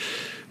like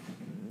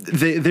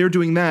they're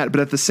doing that,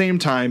 but at the same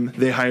time,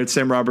 they hired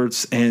Sam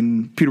Roberts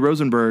and Peter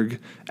Rosenberg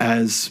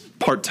as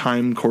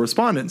part-time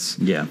correspondents.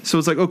 Yeah. So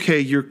it's like, okay,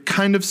 you're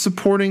kind of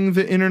supporting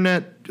the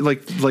internet,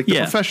 like the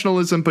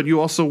professionalism, but you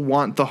also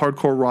want the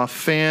hardcore raw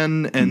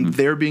fan, and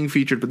they're being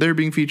featured, but they're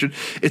being featured.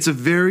 It's a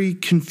very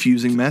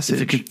confusing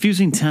message. It's a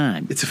confusing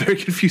time. It's a very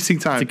confusing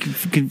time.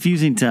 It's a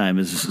confusing time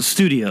as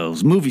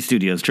studios, movie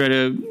studios, try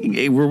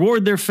to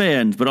reward their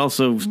fans, but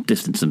also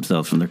distance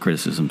themselves from their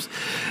criticisms.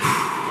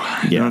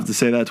 You don't have to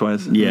say that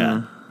twice.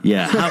 Yeah.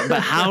 Yeah.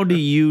 But how do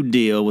you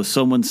deal with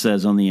someone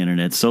says on the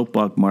internet,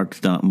 Soapbox Mark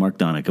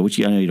Donica, which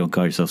I know you don't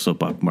call yourself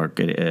Soapbox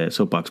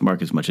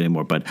Mark as much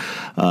anymore, but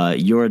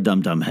you're a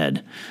dumb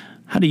head.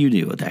 How do you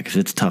deal with that? Because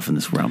it's tough in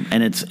this realm,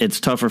 and it's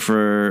tougher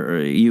for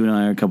you and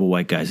I are a couple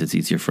white guys. It's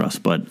easier for us,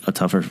 but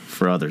tougher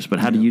for others. But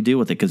how do you deal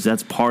with it? Because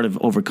that's part of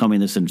overcoming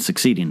this and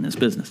succeeding in this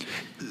business.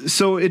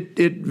 So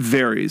it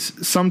varies.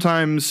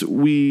 Sometimes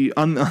we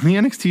on the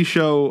NXT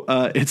show,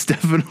 it's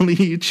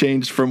definitely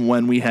changed from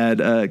when we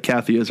had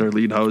Kathy as our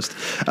lead host.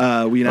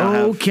 We now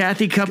have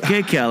Kathy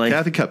Cupcake Kelly.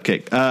 Kathy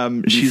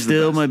Cupcake. She's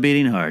still my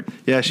beating heart.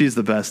 Yeah, she's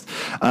the best.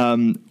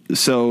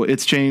 So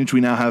it's changed.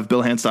 We now have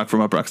Bill Hanstock from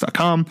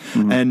UpRocks.com,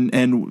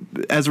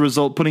 and as a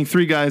result, putting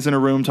three guys in a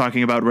room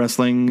talking about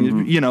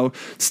wrestling. You know,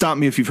 stop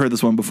me if you've heard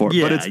this one before.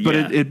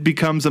 It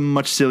becomes a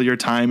much sillier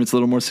time. It's a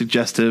little more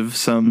suggestive.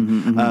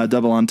 Some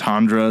double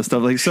entendre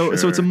stuff like so. Sure.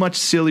 So it's a much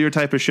sillier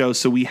type of show.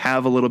 So we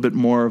have a little bit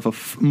more of a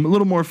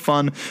little more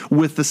fun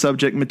with the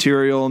subject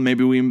material.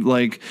 Maybe we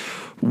like.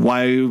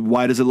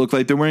 Why does it look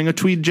like they're wearing a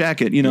tweed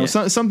jacket? You know,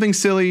 something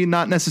silly,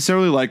 not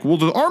necessarily like, well,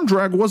 the arm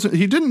drag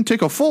he didn't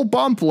take a full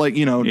bump. Like,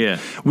 you know,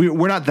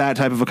 we're not that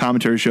type of a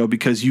commentary show,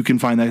 because you can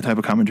find that type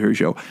of commentary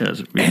show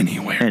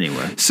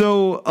anywhere.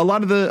 So a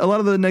lot of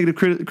the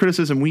negative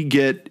criticism we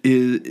get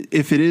is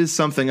if it is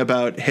something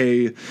about,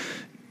 hey,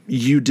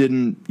 you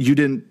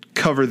didn't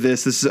cover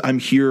this. I'm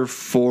here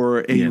for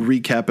a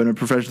recap and a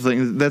professional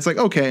thing. That's like,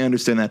 okay, I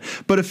understand that.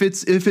 But if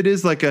it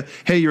is like a,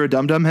 hey, you're a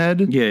dum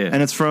head,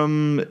 and it's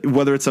from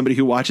whether it's somebody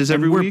who watches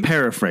every week. We're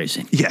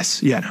paraphrasing.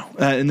 Yes,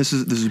 and this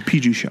is a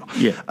PG show.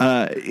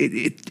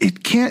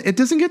 It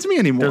doesn't get to me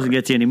anymore. Doesn't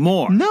get to you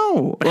anymore.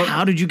 No. But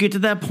how did you get to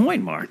that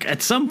point, Mark?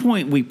 At some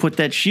point, we put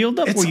that shield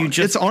up, where you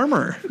just it's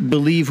armor.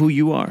 Believe who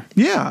you are.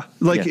 Yeah,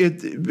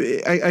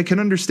 I can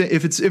understand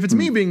if it's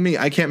me being me.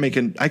 I can't make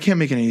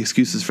any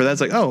excuses for that.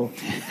 It's like, oh.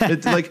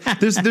 It's like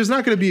there's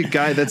not going to be a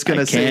guy that's going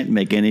to say, I can't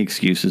make any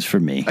excuses for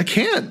me. I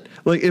can't.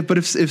 Like, but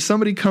if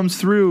somebody comes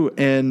through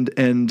and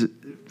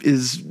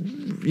is,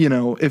 you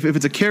know, if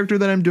it's a character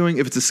that I'm doing,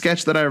 if it's a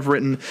sketch that I've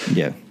written,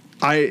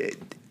 I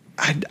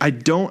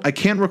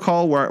can't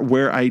recall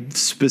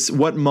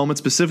what moment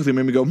specifically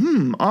made me go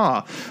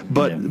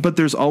but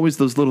there's always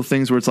those little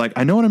things where it's like,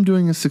 I know what I'm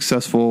doing is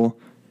successful.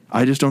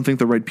 I just don't think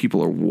the right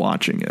people are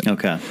watching it.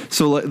 Okay.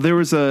 So there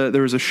was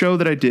a show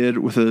that I did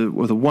with a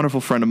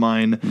wonderful friend of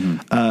mine.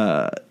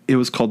 It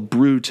was called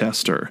Brew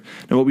Tester.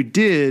 Now what we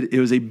did, it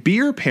was a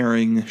beer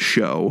pairing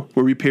show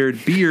where we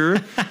paired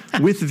beer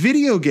with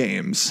video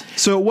games.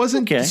 So it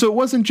wasn't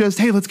just,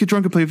 hey, let's get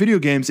drunk and play video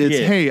games. It's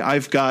hey,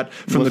 I've got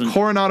from the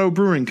Coronado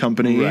Brewing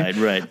Company.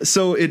 Right.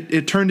 So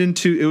it turned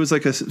into, it was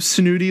like a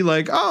snooty,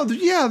 like, oh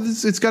yeah,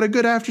 it's got a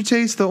good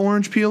aftertaste, the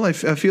orange peel. I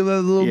feel that a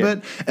little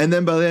bit. And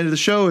then by the end of the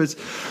show is,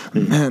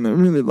 man, I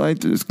really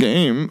liked this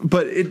game.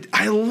 But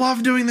I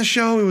love doing the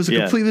show. It was a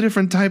completely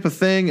different type of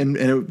thing,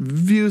 and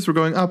views were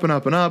going up and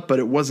up and up, but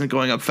it wasn't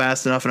going up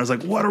fast enough. And I was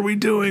like, what are we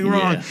doing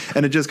wrong?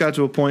 And it just got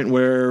to a point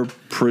where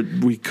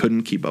we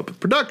couldn't keep up with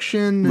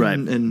production.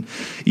 And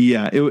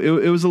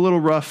it was a little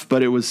rough,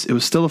 but it was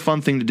still a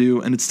fun thing to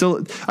do. And it's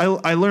still,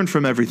 I learned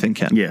from everything,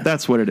 Ken. Yeah.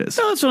 That's what it is.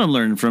 No, that's what I'm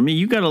learning from you.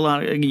 You got a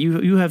lot,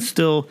 you have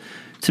still...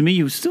 To me,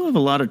 you still have a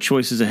lot of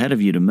choices ahead of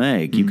you to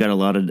make. You've got a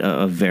lot of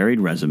a varied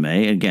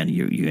resume. Again,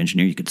 you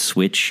engineer, you could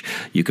switch,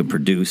 you can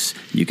produce,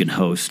 you can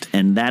host,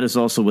 and that is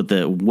also what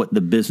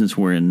the business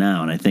we're in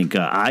now. And I think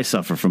I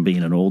suffer from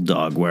being an old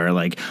dog, where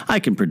like I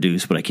can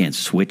produce, but I can't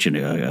switch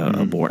into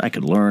a board. I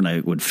could learn. I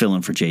would fill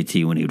in for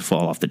JT when he would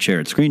fall off the chair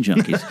at Screen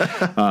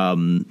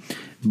Junkies.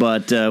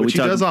 But which he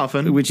does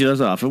often. We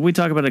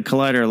talk about at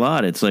Collider a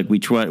lot. It's like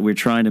we're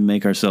trying to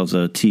make ourselves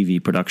a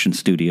TV production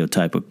studio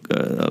type of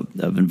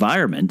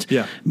environment.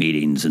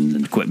 Meetings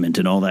and equipment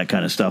and all that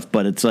kind of stuff.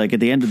 But it's like at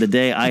the end of the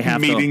day, I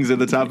have meetings at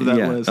the top of that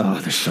list. Oh,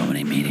 there's so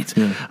many meetings.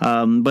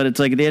 But it's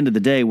like at the end of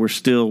the day,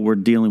 we're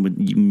dealing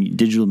with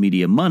digital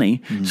media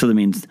money. So that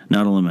means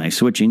not only am I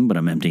switching, but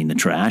I'm emptying the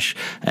trash,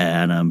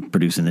 and I'm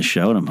producing this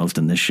show, and I'm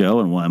hosting this show,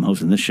 and while I'm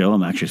hosting this show,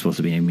 I'm actually supposed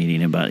to be in a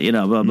meeting about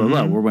blah blah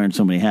blah. We're wearing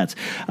so many hats.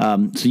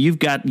 So you've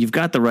got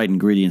the right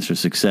ingredients for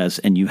success,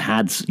 and you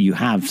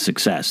have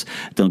success.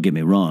 Don't get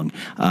me wrong.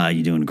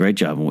 You're doing a great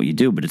job in what you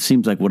do, but it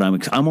seems like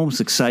I'm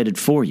almost excited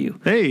for you,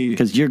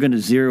 because you're going to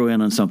zero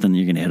in on something.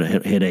 You're going to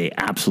hit a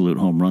absolute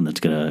home run that's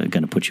going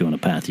to put you on a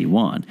path you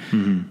want.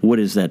 What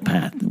is that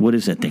path? What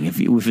is that thing? If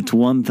it's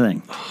one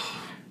thing,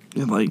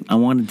 I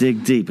want to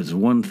dig deep. It's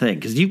one thing,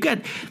 because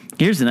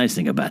here's the nice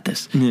thing about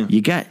this.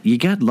 You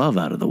got love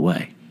out of the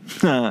way.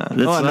 That's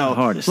the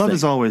hardest love thing.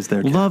 is always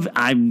there. Ken.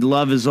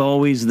 Love is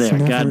always there.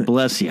 God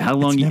bless you. How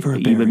long you've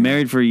been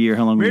married for a year?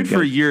 How long? Married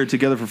for a year,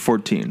 together for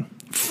 14.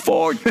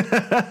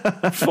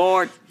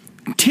 14.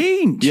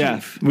 Yeah,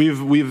 Chief.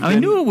 we've. I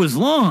knew it was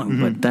long,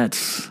 but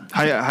that's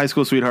high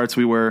school sweethearts.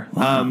 We were.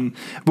 Wow.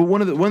 But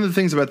one of the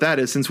things about that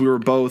is since we were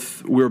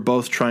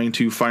both trying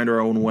to find our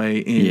own way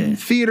in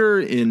theater,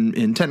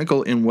 in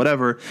technical, in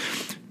whatever.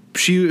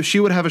 She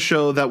would have a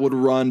show that would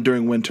run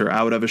during winter.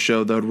 I would have a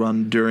show that would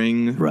run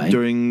during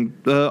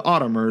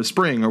autumn or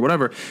spring or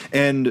whatever.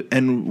 And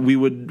we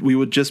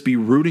would just be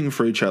rooting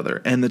for each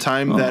other. And the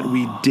time that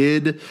we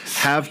did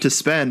have to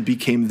spend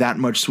became that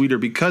much sweeter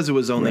because it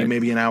was only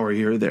maybe an hour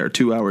here or there,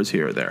 2 hours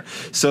here or there.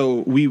 So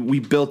we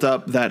built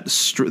up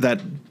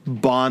that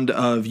bond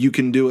of you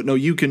can do it, no,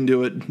 you can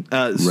do it,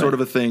 sort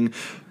of a thing.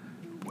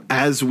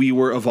 As we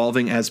were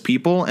evolving as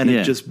people, and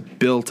it just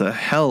built a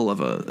hell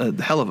of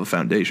a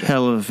foundation.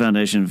 Hell of a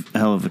foundation,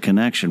 hell of a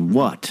connection.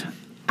 What,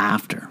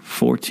 after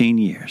 14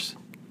 years,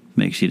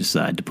 makes you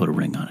decide to put a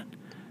ring on it?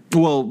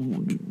 Well,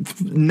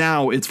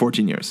 now it's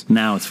 14 years.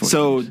 Now it's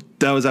 14 years.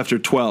 That was after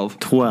 12.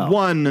 12.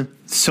 One,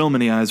 so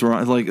many eyes were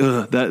on, like,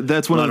 that's one of the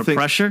things. A lot of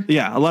pressure?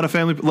 Yeah, a lot of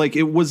family. Like,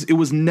 it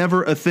was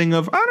never a thing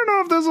of, I don't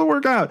know if this will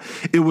work out.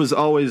 It was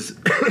always,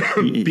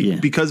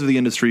 because of the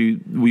industry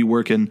we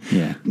work in,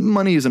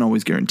 money isn't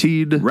always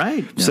guaranteed.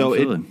 Right. So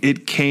absolutely.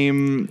 it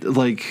came,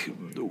 like...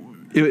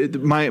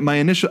 My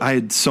initial, I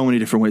had so many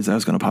different ways that I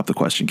was going to pop the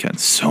question, Ken.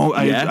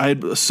 I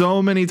had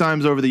so many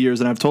times over the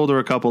years, and I've told her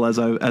a couple as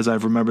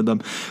I've remembered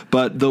them.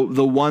 But the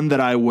one that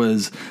I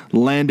was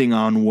landing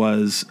on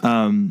was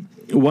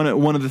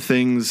one of the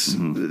things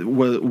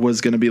was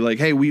going to be like,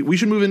 hey, we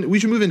should move in. We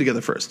should move in together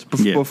first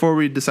before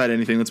we decide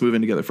anything. Let's move in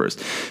together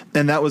first.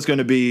 And that was going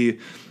to be,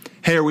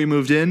 hey, are we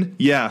moved in?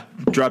 Yeah,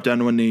 drop down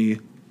to one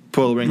knee,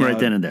 pull the ring out. Right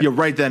then and there. Yeah,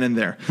 right then and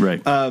there.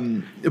 Right.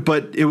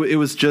 But it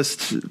was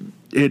just.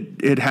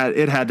 It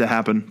had to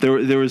happen.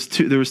 There was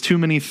too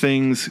many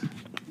things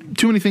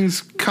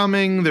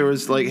coming. There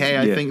was like, hey,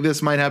 I think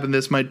this might happen.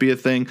 This might be a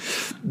thing.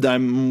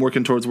 I'm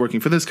working towards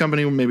working for this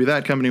company, maybe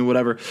that company,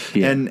 whatever.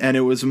 Yeah. And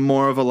it was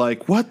more of a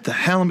like, what the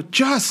hell?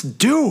 Just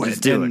do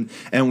it.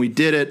 And we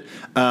did it.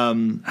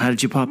 How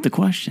did you pop the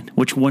question?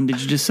 Which one did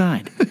you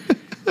decide?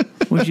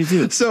 What did you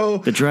do? So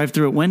the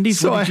drive-through at Wendy's.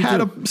 So I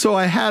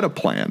had a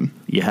plan.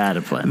 You had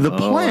a plan. The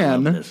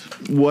plan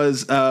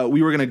was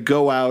we were going to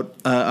go out.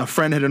 A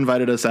friend had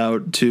invited us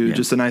out to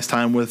just a nice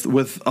time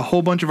with a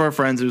whole bunch of our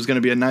friends. It was going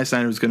to be a nice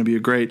night. It was going to be a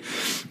great,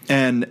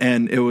 and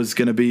it was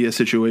going to be a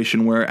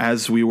situation where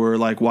as we were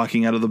like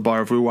walking out of the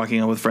bar, if we were walking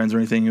out with friends or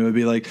anything, it would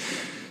be like.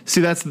 See,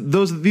 these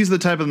are the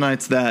type of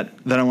nights that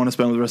I want to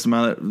spend with the rest of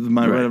my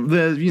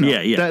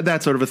that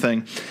sort of a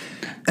thing.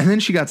 And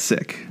then she got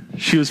sick.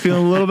 She was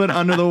feeling a little bit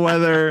under the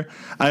weather.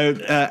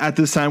 At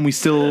this time, we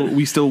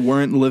still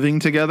weren't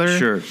living together.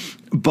 Sure.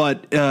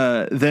 But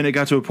then it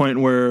got to a point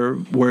where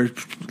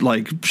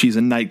like she's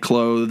in night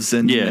clothes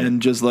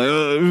and just like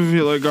I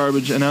feel like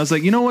garbage. And I was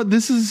like, you know what,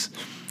 this is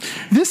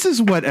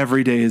what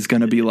every day is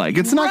going to be like.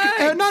 It's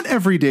not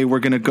every day we're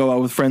going to go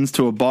out with friends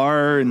to a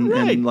bar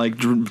and like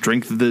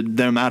drink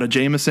them out of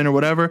Jameson or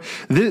whatever.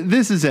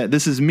 This is it.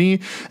 This is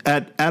me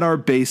at our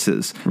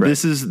bases. Right.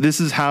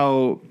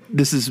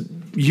 This is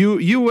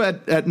you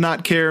at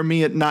not care,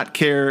 me at not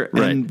care,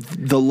 and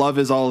the love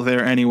is all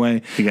there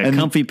anyway. You got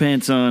comfy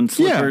pants on,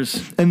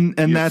 slippers, and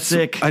that's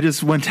sick. I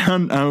just went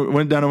down on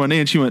one knee,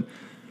 and she went,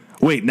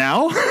 "Wait,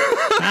 now?"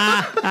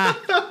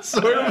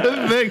 Sort of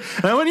a thing.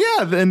 And I went,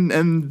 yeah,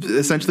 and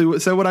essentially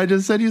said what I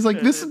just said. He's like,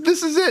 this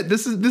is it.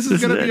 This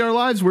is going to be our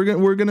lives.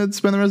 We're gonna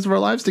spend the rest of our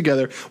lives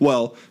together.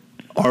 Well,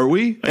 are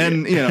we?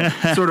 And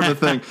sort of a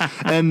thing.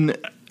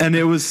 And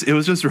it was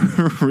just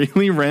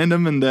really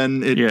random, and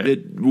then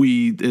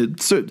we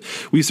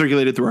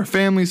circulated through our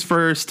families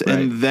first,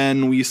 and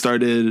then we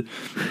started,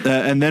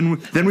 and then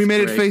we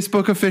made it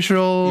Facebook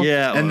official,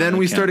 and then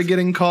we started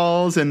getting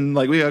calls, and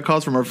like we got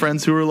calls from our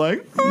friends who were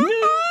like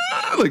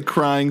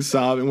crying,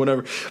 sobbing,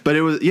 whatever. But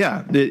it was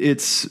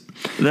it's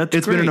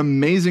been an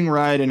amazing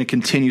ride, and it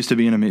continues to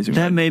be an amazing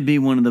ride. That may be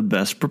one of the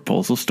best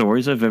proposal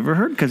stories I've ever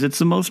heard because it's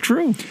the most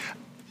true.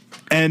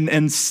 And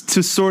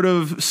to sort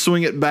of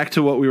swing it back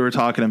to what we were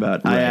talking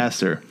about, I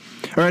asked her,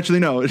 or actually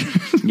no,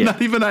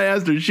 not even I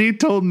asked her. She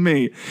told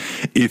me,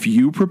 if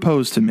you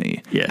propose to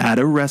me at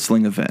a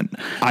wrestling event,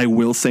 I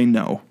will say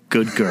no.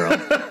 Good girl.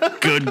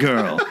 Good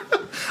girl.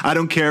 I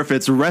don't care if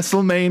it's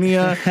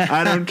WrestleMania.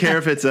 I don't care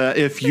if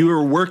if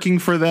you're working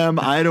for them.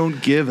 I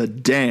don't give a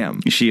damn.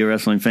 Is she a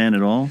wrestling fan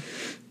at all?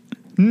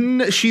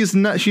 She's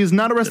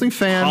not a wrestling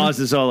fan.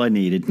 Pause is all I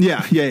needed.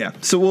 Yeah.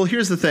 So, well,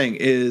 here's the thing: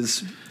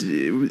 is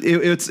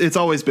it's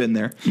always been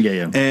there.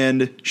 Yeah.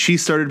 And she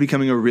started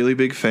becoming a really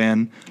big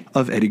fan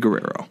of Eddie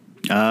Guerrero.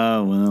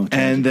 Oh, well.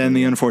 And then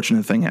the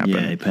unfortunate thing happened.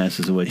 Yeah, he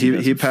passes away.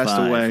 He passed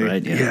away.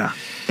 Right? Yeah.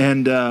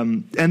 And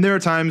there are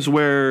times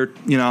where,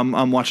 you know,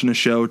 I'm watching a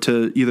show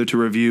to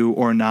review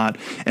or not,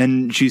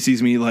 and she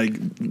sees me like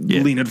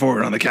leaning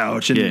forward on the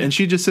couch, and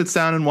she just sits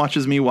down and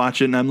watches me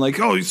watch it, and I'm like,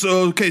 oh,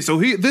 so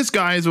this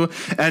guy is,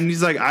 and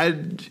he's like,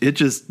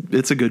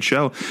 it's a good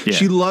show. Yeah.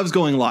 She loves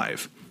going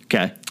live.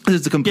 Okay.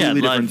 It's a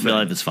completely different thing.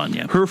 Live is fun,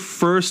 yeah. Her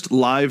first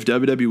live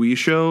WWE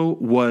show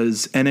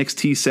was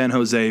NXT San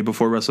Jose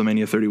before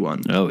WrestleMania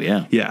 31. Oh,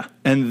 yeah. Yeah.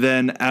 And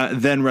then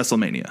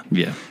WrestleMania.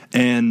 Yeah.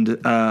 And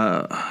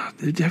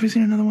have you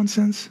seen another one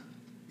since?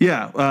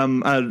 Yeah,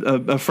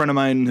 a friend of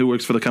mine who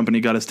works for the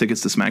company got us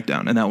tickets to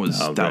SmackDown, and that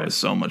was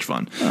so much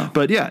fun. Oh.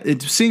 But yeah,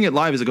 seeing it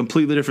live is a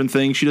completely different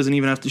thing. She doesn't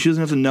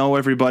have to know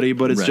everybody,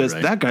 but it's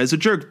that guy's a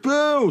jerk,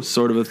 boo,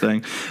 sort of a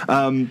thing.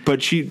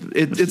 But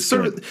it's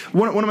sort of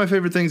one of my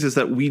favorite things is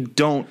that we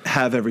don't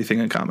have everything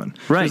in common.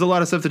 Right. There's a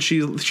lot of stuff that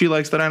she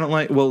likes that I don't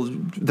like. Well,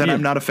 that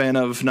I'm not a fan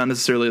of. Not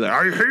necessarily like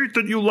I hate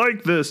that you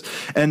like this.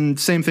 And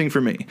same thing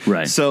for me.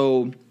 Right.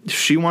 So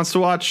she wants to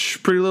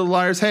watch Pretty Little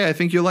Liars. Hey, I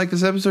think you'll like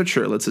this episode.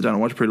 Sure, let's sit down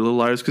and watch Pretty Little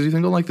Liars because you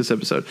think I'll like this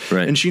episode.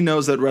 Right. And she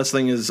knows that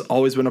wrestling has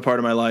always been a part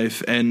of my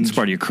life. And it's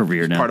part of your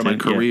career now. Part of my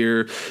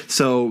career. Yeah.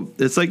 So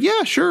it's like,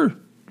 yeah, sure.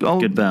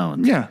 Good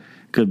balance. Yeah.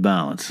 Good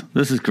balance.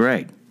 This is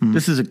great. Mm-hmm.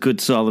 This is a good,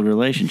 solid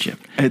relationship.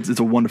 It's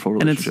a wonderful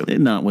relationship. And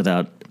it's not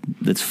without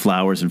its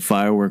flowers and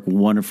firework,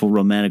 wonderful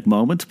romantic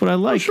moments, but I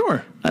like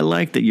I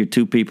like that you're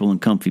two people in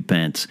comfy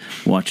pants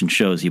watching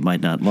shows you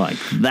might not like.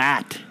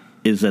 That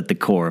is at the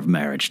core of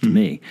marriage to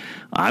me.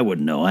 I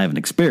wouldn't know. I haven't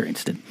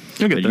experienced it.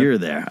 But you're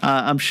there.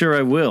 I'm sure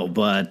I will.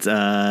 But when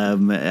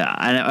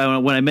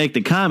I make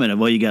the comment of,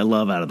 well, you got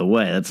love out of the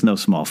way, that's no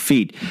small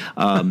feat.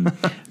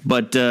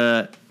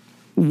 But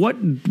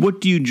what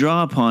do you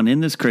draw upon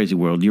in this crazy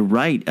world? You're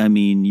right. I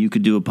mean, you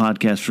could do a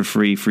podcast for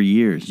free for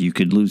years. You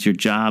could lose your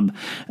job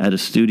at a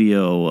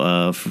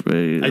studio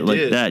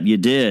like that. You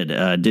did.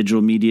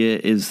 Digital media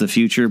is the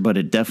future, but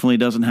it definitely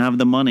doesn't have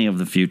the money of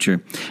the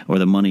future or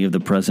the money of the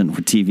present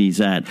where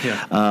TV's at.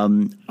 Yeah.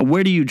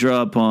 Where do you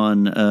draw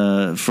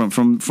upon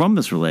from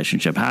this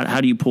relationship? How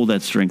do you pull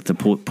that strength to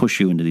push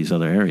you into these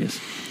other areas?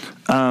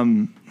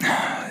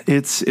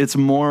 It's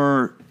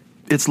more.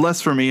 It's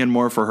less for me and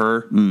more for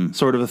her,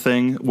 sort of a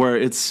thing. Where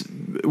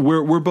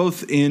we're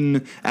both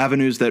in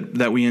avenues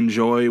that we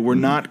enjoy. We're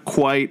not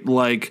quite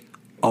like,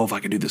 oh, if I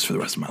could do this for the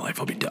rest of my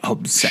life,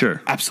 I'll set.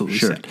 Sure, absolutely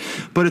set.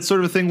 But it's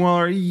sort of a thing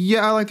where,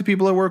 yeah, I like the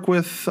people I work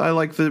with. I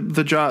like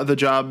the job. The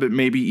job, it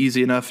may be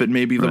easy enough. It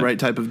may be the right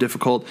type of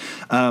difficult.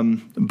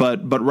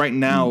 But right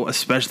now,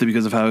 especially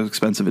because of how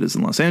expensive it is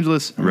in Los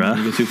Angeles, I'm not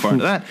going to get too far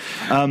into that.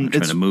 I'm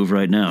trying to move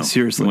right now.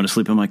 Seriously, you want to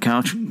sleep on my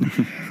couch?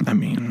 I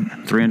mean,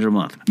 $300 a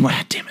month.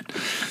 Well, damn it.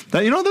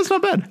 That's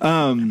not bad.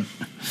 Can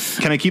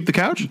I keep the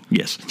couch?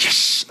 Yes.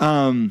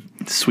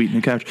 Sweeten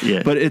the couch.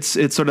 Yeah. But it's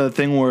sort of the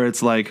thing where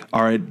it's like,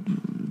 all right,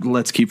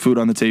 let's keep food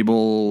on the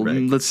table.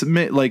 Right. Let's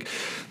admit, like,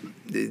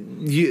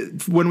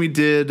 when we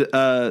did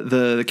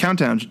the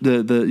countdown,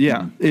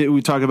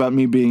 we talk about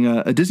me being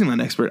a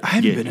Disneyland expert. I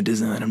haven't been to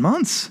Disneyland in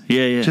months.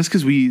 Yeah. Just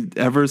because we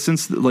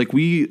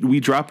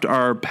dropped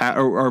our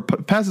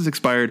passes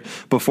expired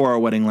before our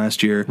wedding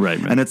last year. Right.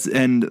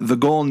 And the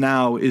goal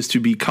now is to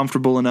be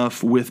comfortable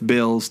enough with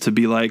bills to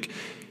be like,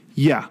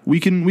 yeah, we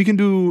can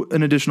do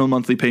an additional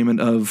monthly payment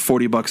of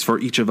 $40 for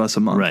each of us a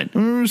month. Right.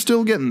 We're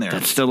still getting there.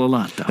 That's still a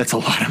lot, though. That's a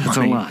lot of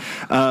money.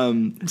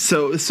 That's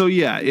a lot. So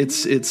yeah,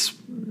 it's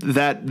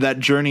that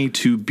journey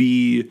to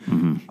be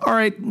all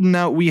right.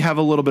 Now we have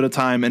a little bit of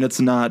time, and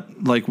it's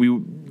not like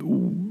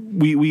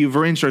we've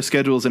arranged our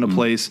schedules in a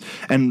place,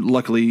 and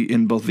luckily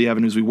in both the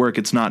avenues we work,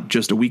 it's not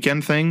just a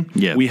weekend thing.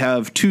 Yeah. We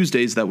have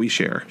Tuesdays that we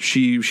share.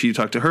 She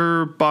talked to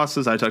her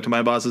bosses, I talk to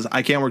my bosses.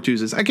 I can't work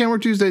Tuesdays.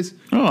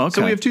 Oh, okay.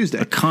 So we have Tuesday.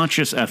 A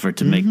conscious effort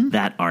to make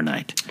that our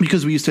night.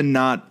 Because we used to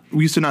not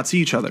see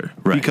each other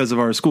because of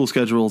our school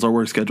schedules, our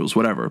work schedules,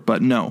 whatever.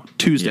 But no,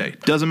 Tuesday.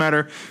 Doesn't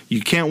matter.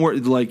 You can't work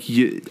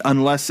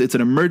unless it's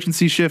an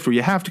emergency shift where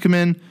you have to come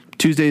in.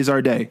 Tuesday is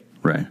our day.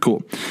 Right.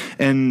 Cool.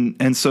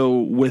 And so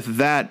with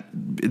that,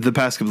 the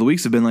past couple of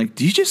weeks have been like,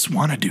 do you just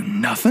want to do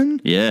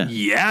nothing? Yeah.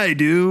 Yeah, I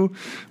do.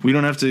 We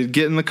don't have to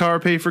get in the car,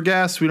 pay for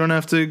gas. We don't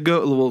have to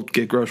go, we'll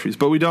get groceries,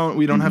 but we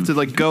don't have to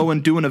like go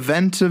and do an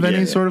event of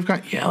any sort of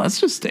kind. Yeah, let's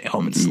just stay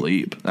home and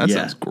sleep. That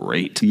sounds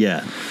great.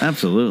 Yeah,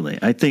 absolutely.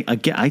 I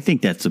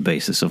think that's the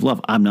basis of love.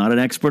 I'm not an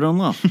expert on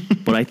love,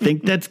 but I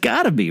think that's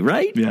gotta be,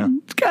 right? Yeah.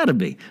 It's gotta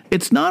be.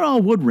 It's not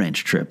all Wood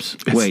Ranch trips.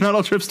 It's not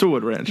all trips to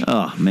Wood Ranch.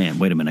 Oh man,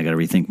 wait a minute. I gotta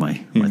rethink my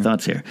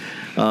thoughts here.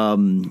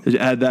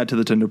 Add that to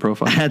the Tinder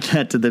profile. Add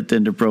that to the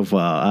Tinder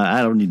profile.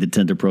 I don't need the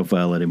Tinder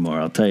profile anymore.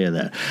 I'll tell you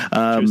that.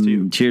 Cheers to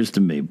you. Cheers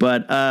to me.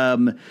 But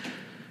I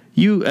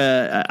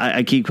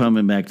keep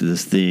coming back to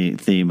this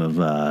theme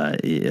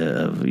of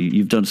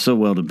you've done so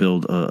well to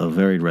build a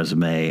varied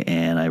resume,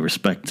 and I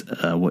respect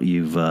what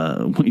you've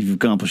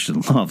accomplished in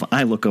love.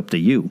 I look up to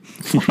you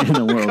in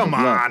the world. Come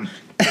on.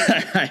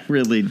 I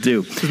really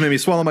do. Just made me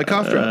swallow my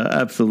cough drop.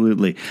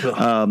 Absolutely.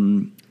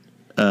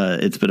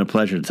 It's been a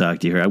pleasure to talk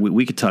to you here.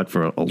 We could talk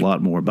for a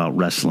lot more about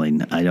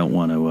wrestling. I don't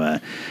want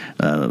to.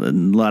 A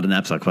lot of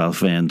Knapsack Files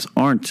fans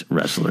aren't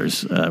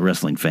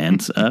wrestling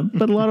fans,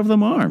 but a lot of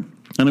them are.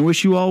 And I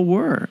wish you all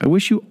were.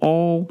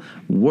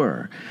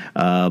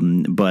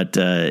 But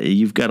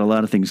you've got a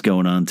lot of things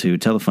going on, too.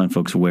 Tell the fine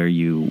folks where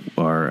you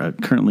are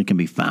currently can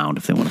be found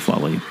if they want to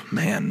follow you.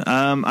 Man,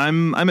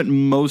 I'm at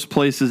most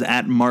places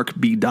at Mark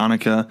B.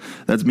 Donica.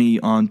 That's me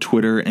on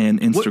Twitter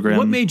and Instagram.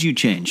 What made you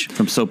change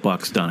from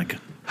Soapbox Donica?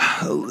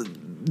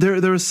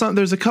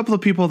 There's a couple of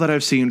people that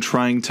I've seen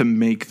trying to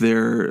make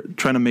their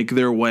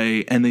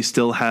way, and they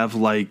still have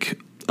like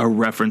a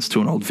reference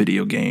to an old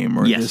video game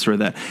or this or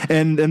that.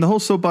 And the whole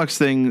Soapbox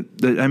thing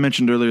that I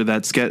mentioned earlier,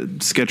 that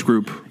sketch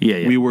group,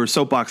 we were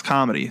Soapbox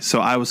Comedy. So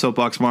I was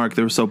Soapbox Mark,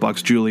 there was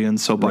Soapbox Julian,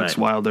 Soapbox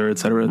Wilder, et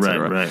cetera, et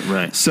cetera.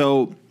 Right.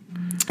 So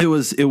it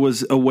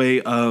was a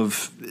way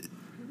of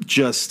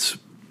just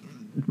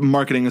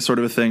marketing a sort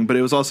of a thing, but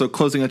it was also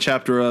closing a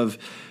chapter of,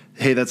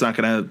 hey, that's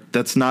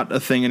not a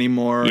thing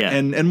anymore. Yeah.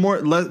 And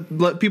more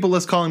let people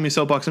less calling me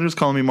Soapbox and just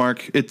calling me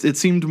Mark. It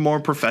seemed more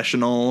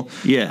professional.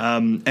 Yeah.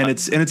 And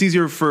it's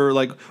easier for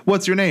like,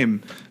 what's your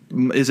name?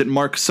 Is it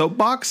Mark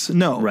Soapbox?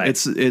 No. Right.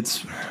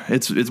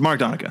 It's Mark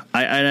Donica.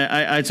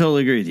 I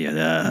totally agree with you.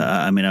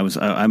 I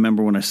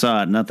remember when I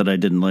saw it, not that I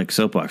didn't like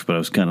Soapbox, but I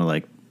was kind of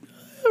like,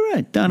 all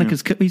right,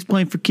 Donica's he's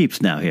playing for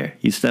keeps now here.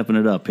 He's stepping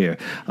it up here.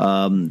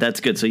 That's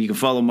good. So you can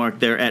follow Mark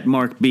there at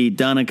Mark B.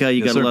 Donica.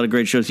 You got a lot of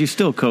great shows. You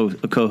still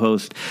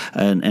co-host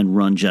and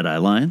run Jedi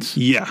Alliance.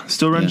 Yeah,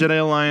 still run Jedi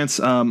Alliance.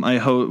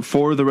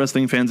 For the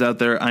wrestling fans out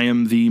there, I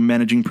am the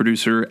managing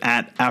producer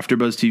at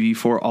AfterBuzz TV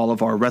for all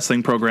of our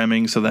wrestling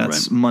programming. So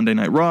that's Monday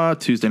Night Raw,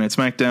 Tuesday Night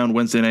SmackDown,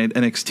 Wednesday Night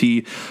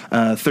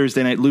NXT,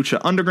 Thursday Night Lucha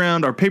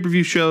Underground, our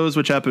pay-per-view shows,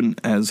 which happen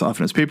as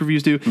often as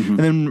pay-per-views do. And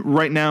then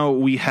right now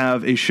we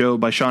have a show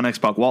by Sean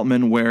X-Pac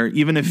Waltman, where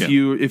even if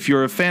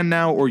you're a fan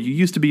now or you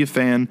used to be a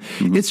fan,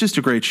 it's just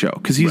a great show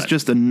because he's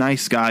just a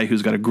nice guy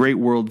who's got a great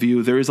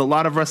worldview. There is a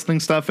lot of wrestling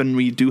stuff, and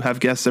we do have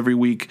guests every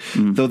week,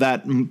 though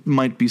that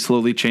might be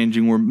slowly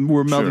changing. We're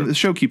melding. The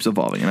show keeps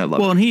evolving, and I love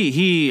it. Well, and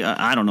he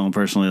I don't know him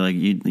personally like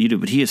you do,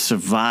 but he has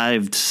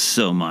survived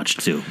so much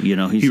too. You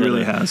know, he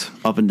really has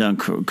up and down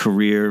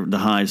career, the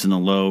highs and the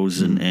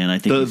lows, and I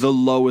think the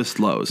lowest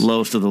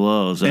lows of the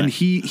lows, and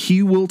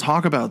he will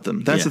talk about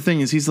them. That's the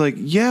thing is he's like,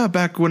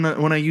 back when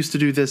I used to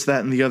do this,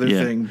 that, and the other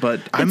thing,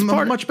 but I'm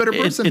a much better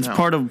person It's now.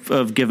 part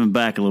of giving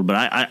back a little bit.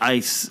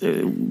 I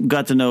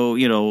got to know,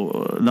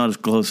 not as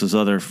close as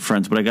other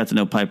friends, but I got to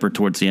know Piper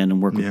towards the end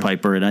and work with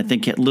Piper, and I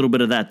think a little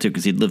bit of that too,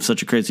 because he'd lived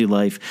such a crazy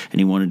life, and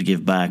he wanted to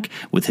give back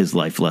with his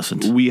life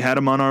lessons. We had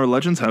him on our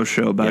Legends House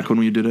show back when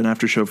we did an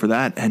after show for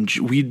that, and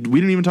we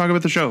didn't even talk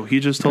about the show. He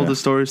just told his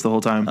stories the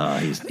whole time.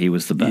 He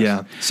was the best.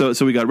 Yeah.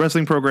 So we got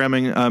wrestling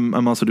programming.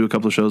 I'm also doing a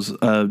couple of shows.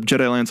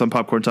 Jedi Alliance on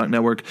Popcorn Talk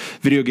Network,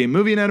 Video Game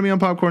Movie Anatomy on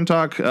Popcorn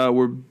Talk.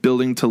 We're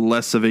building to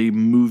less of a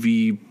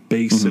movie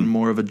base and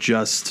more of a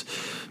just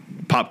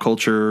pop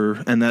culture,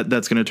 and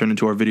that's going to turn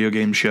into our video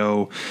game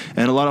show,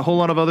 and a whole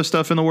lot of other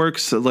stuff in the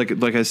works. Like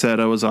I said,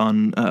 I was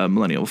on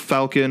Millennial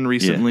Falcon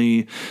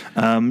recently.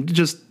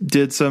 Just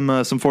did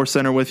some Force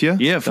Center with you.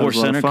 Yeah, Force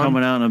Center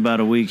coming out in about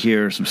a week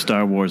here. Some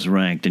Star Wars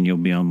Ranked, and you'll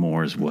be on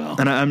more as well.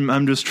 And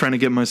I'm just trying to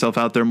get myself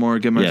out there more,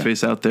 get my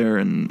face out there,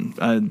 and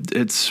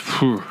it's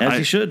as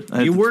you should.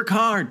 You work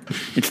hard.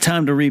 It's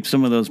time to reap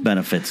some of those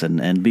benefits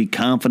and be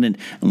confident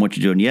in what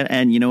you're doing.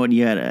 And you know what?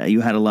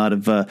 You had a lot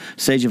of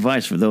sage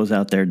advice for those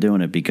out there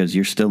doing it, because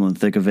you're still in the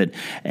thick of it,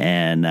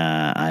 and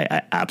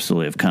I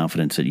absolutely have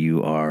confidence that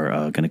you are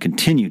going to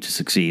continue to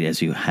succeed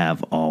as you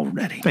have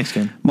already. Thanks,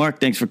 Ken. Mark,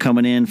 thanks for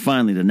coming in.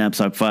 Finally, the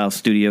Knapsack Files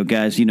studio.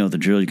 Guys, you know the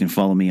drill. You can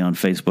follow me on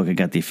Facebook. I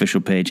got the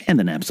official page and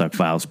the Knapsack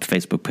Files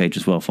Facebook page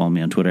as well. Follow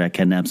me on Twitter at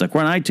Ken Knapsack.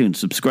 We're on iTunes.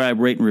 Subscribe,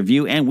 rate, and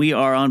review, and we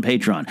are on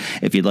Patreon.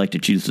 If you'd like to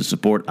choose to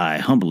support, I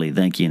humbly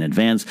thank you in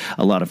advance.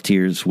 A lot of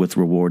tiers with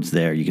rewards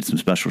there. You get some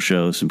special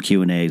shows, some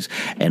Q&As,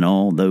 and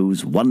all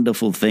those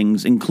wonderful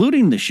things,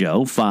 including the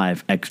show,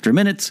 5 extra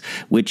minutes,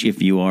 which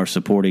if you are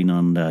supporting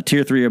on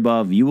tier 3 or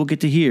above, you will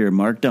get to hear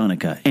Mark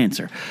Donica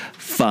answer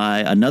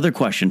another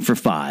question for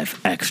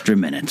 5 extra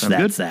minutes.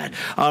 That's that.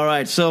 All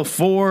right, so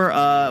for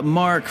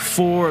Mark,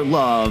 for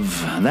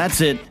love, that's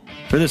it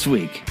for this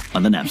week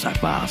on the Knapsack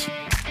Files.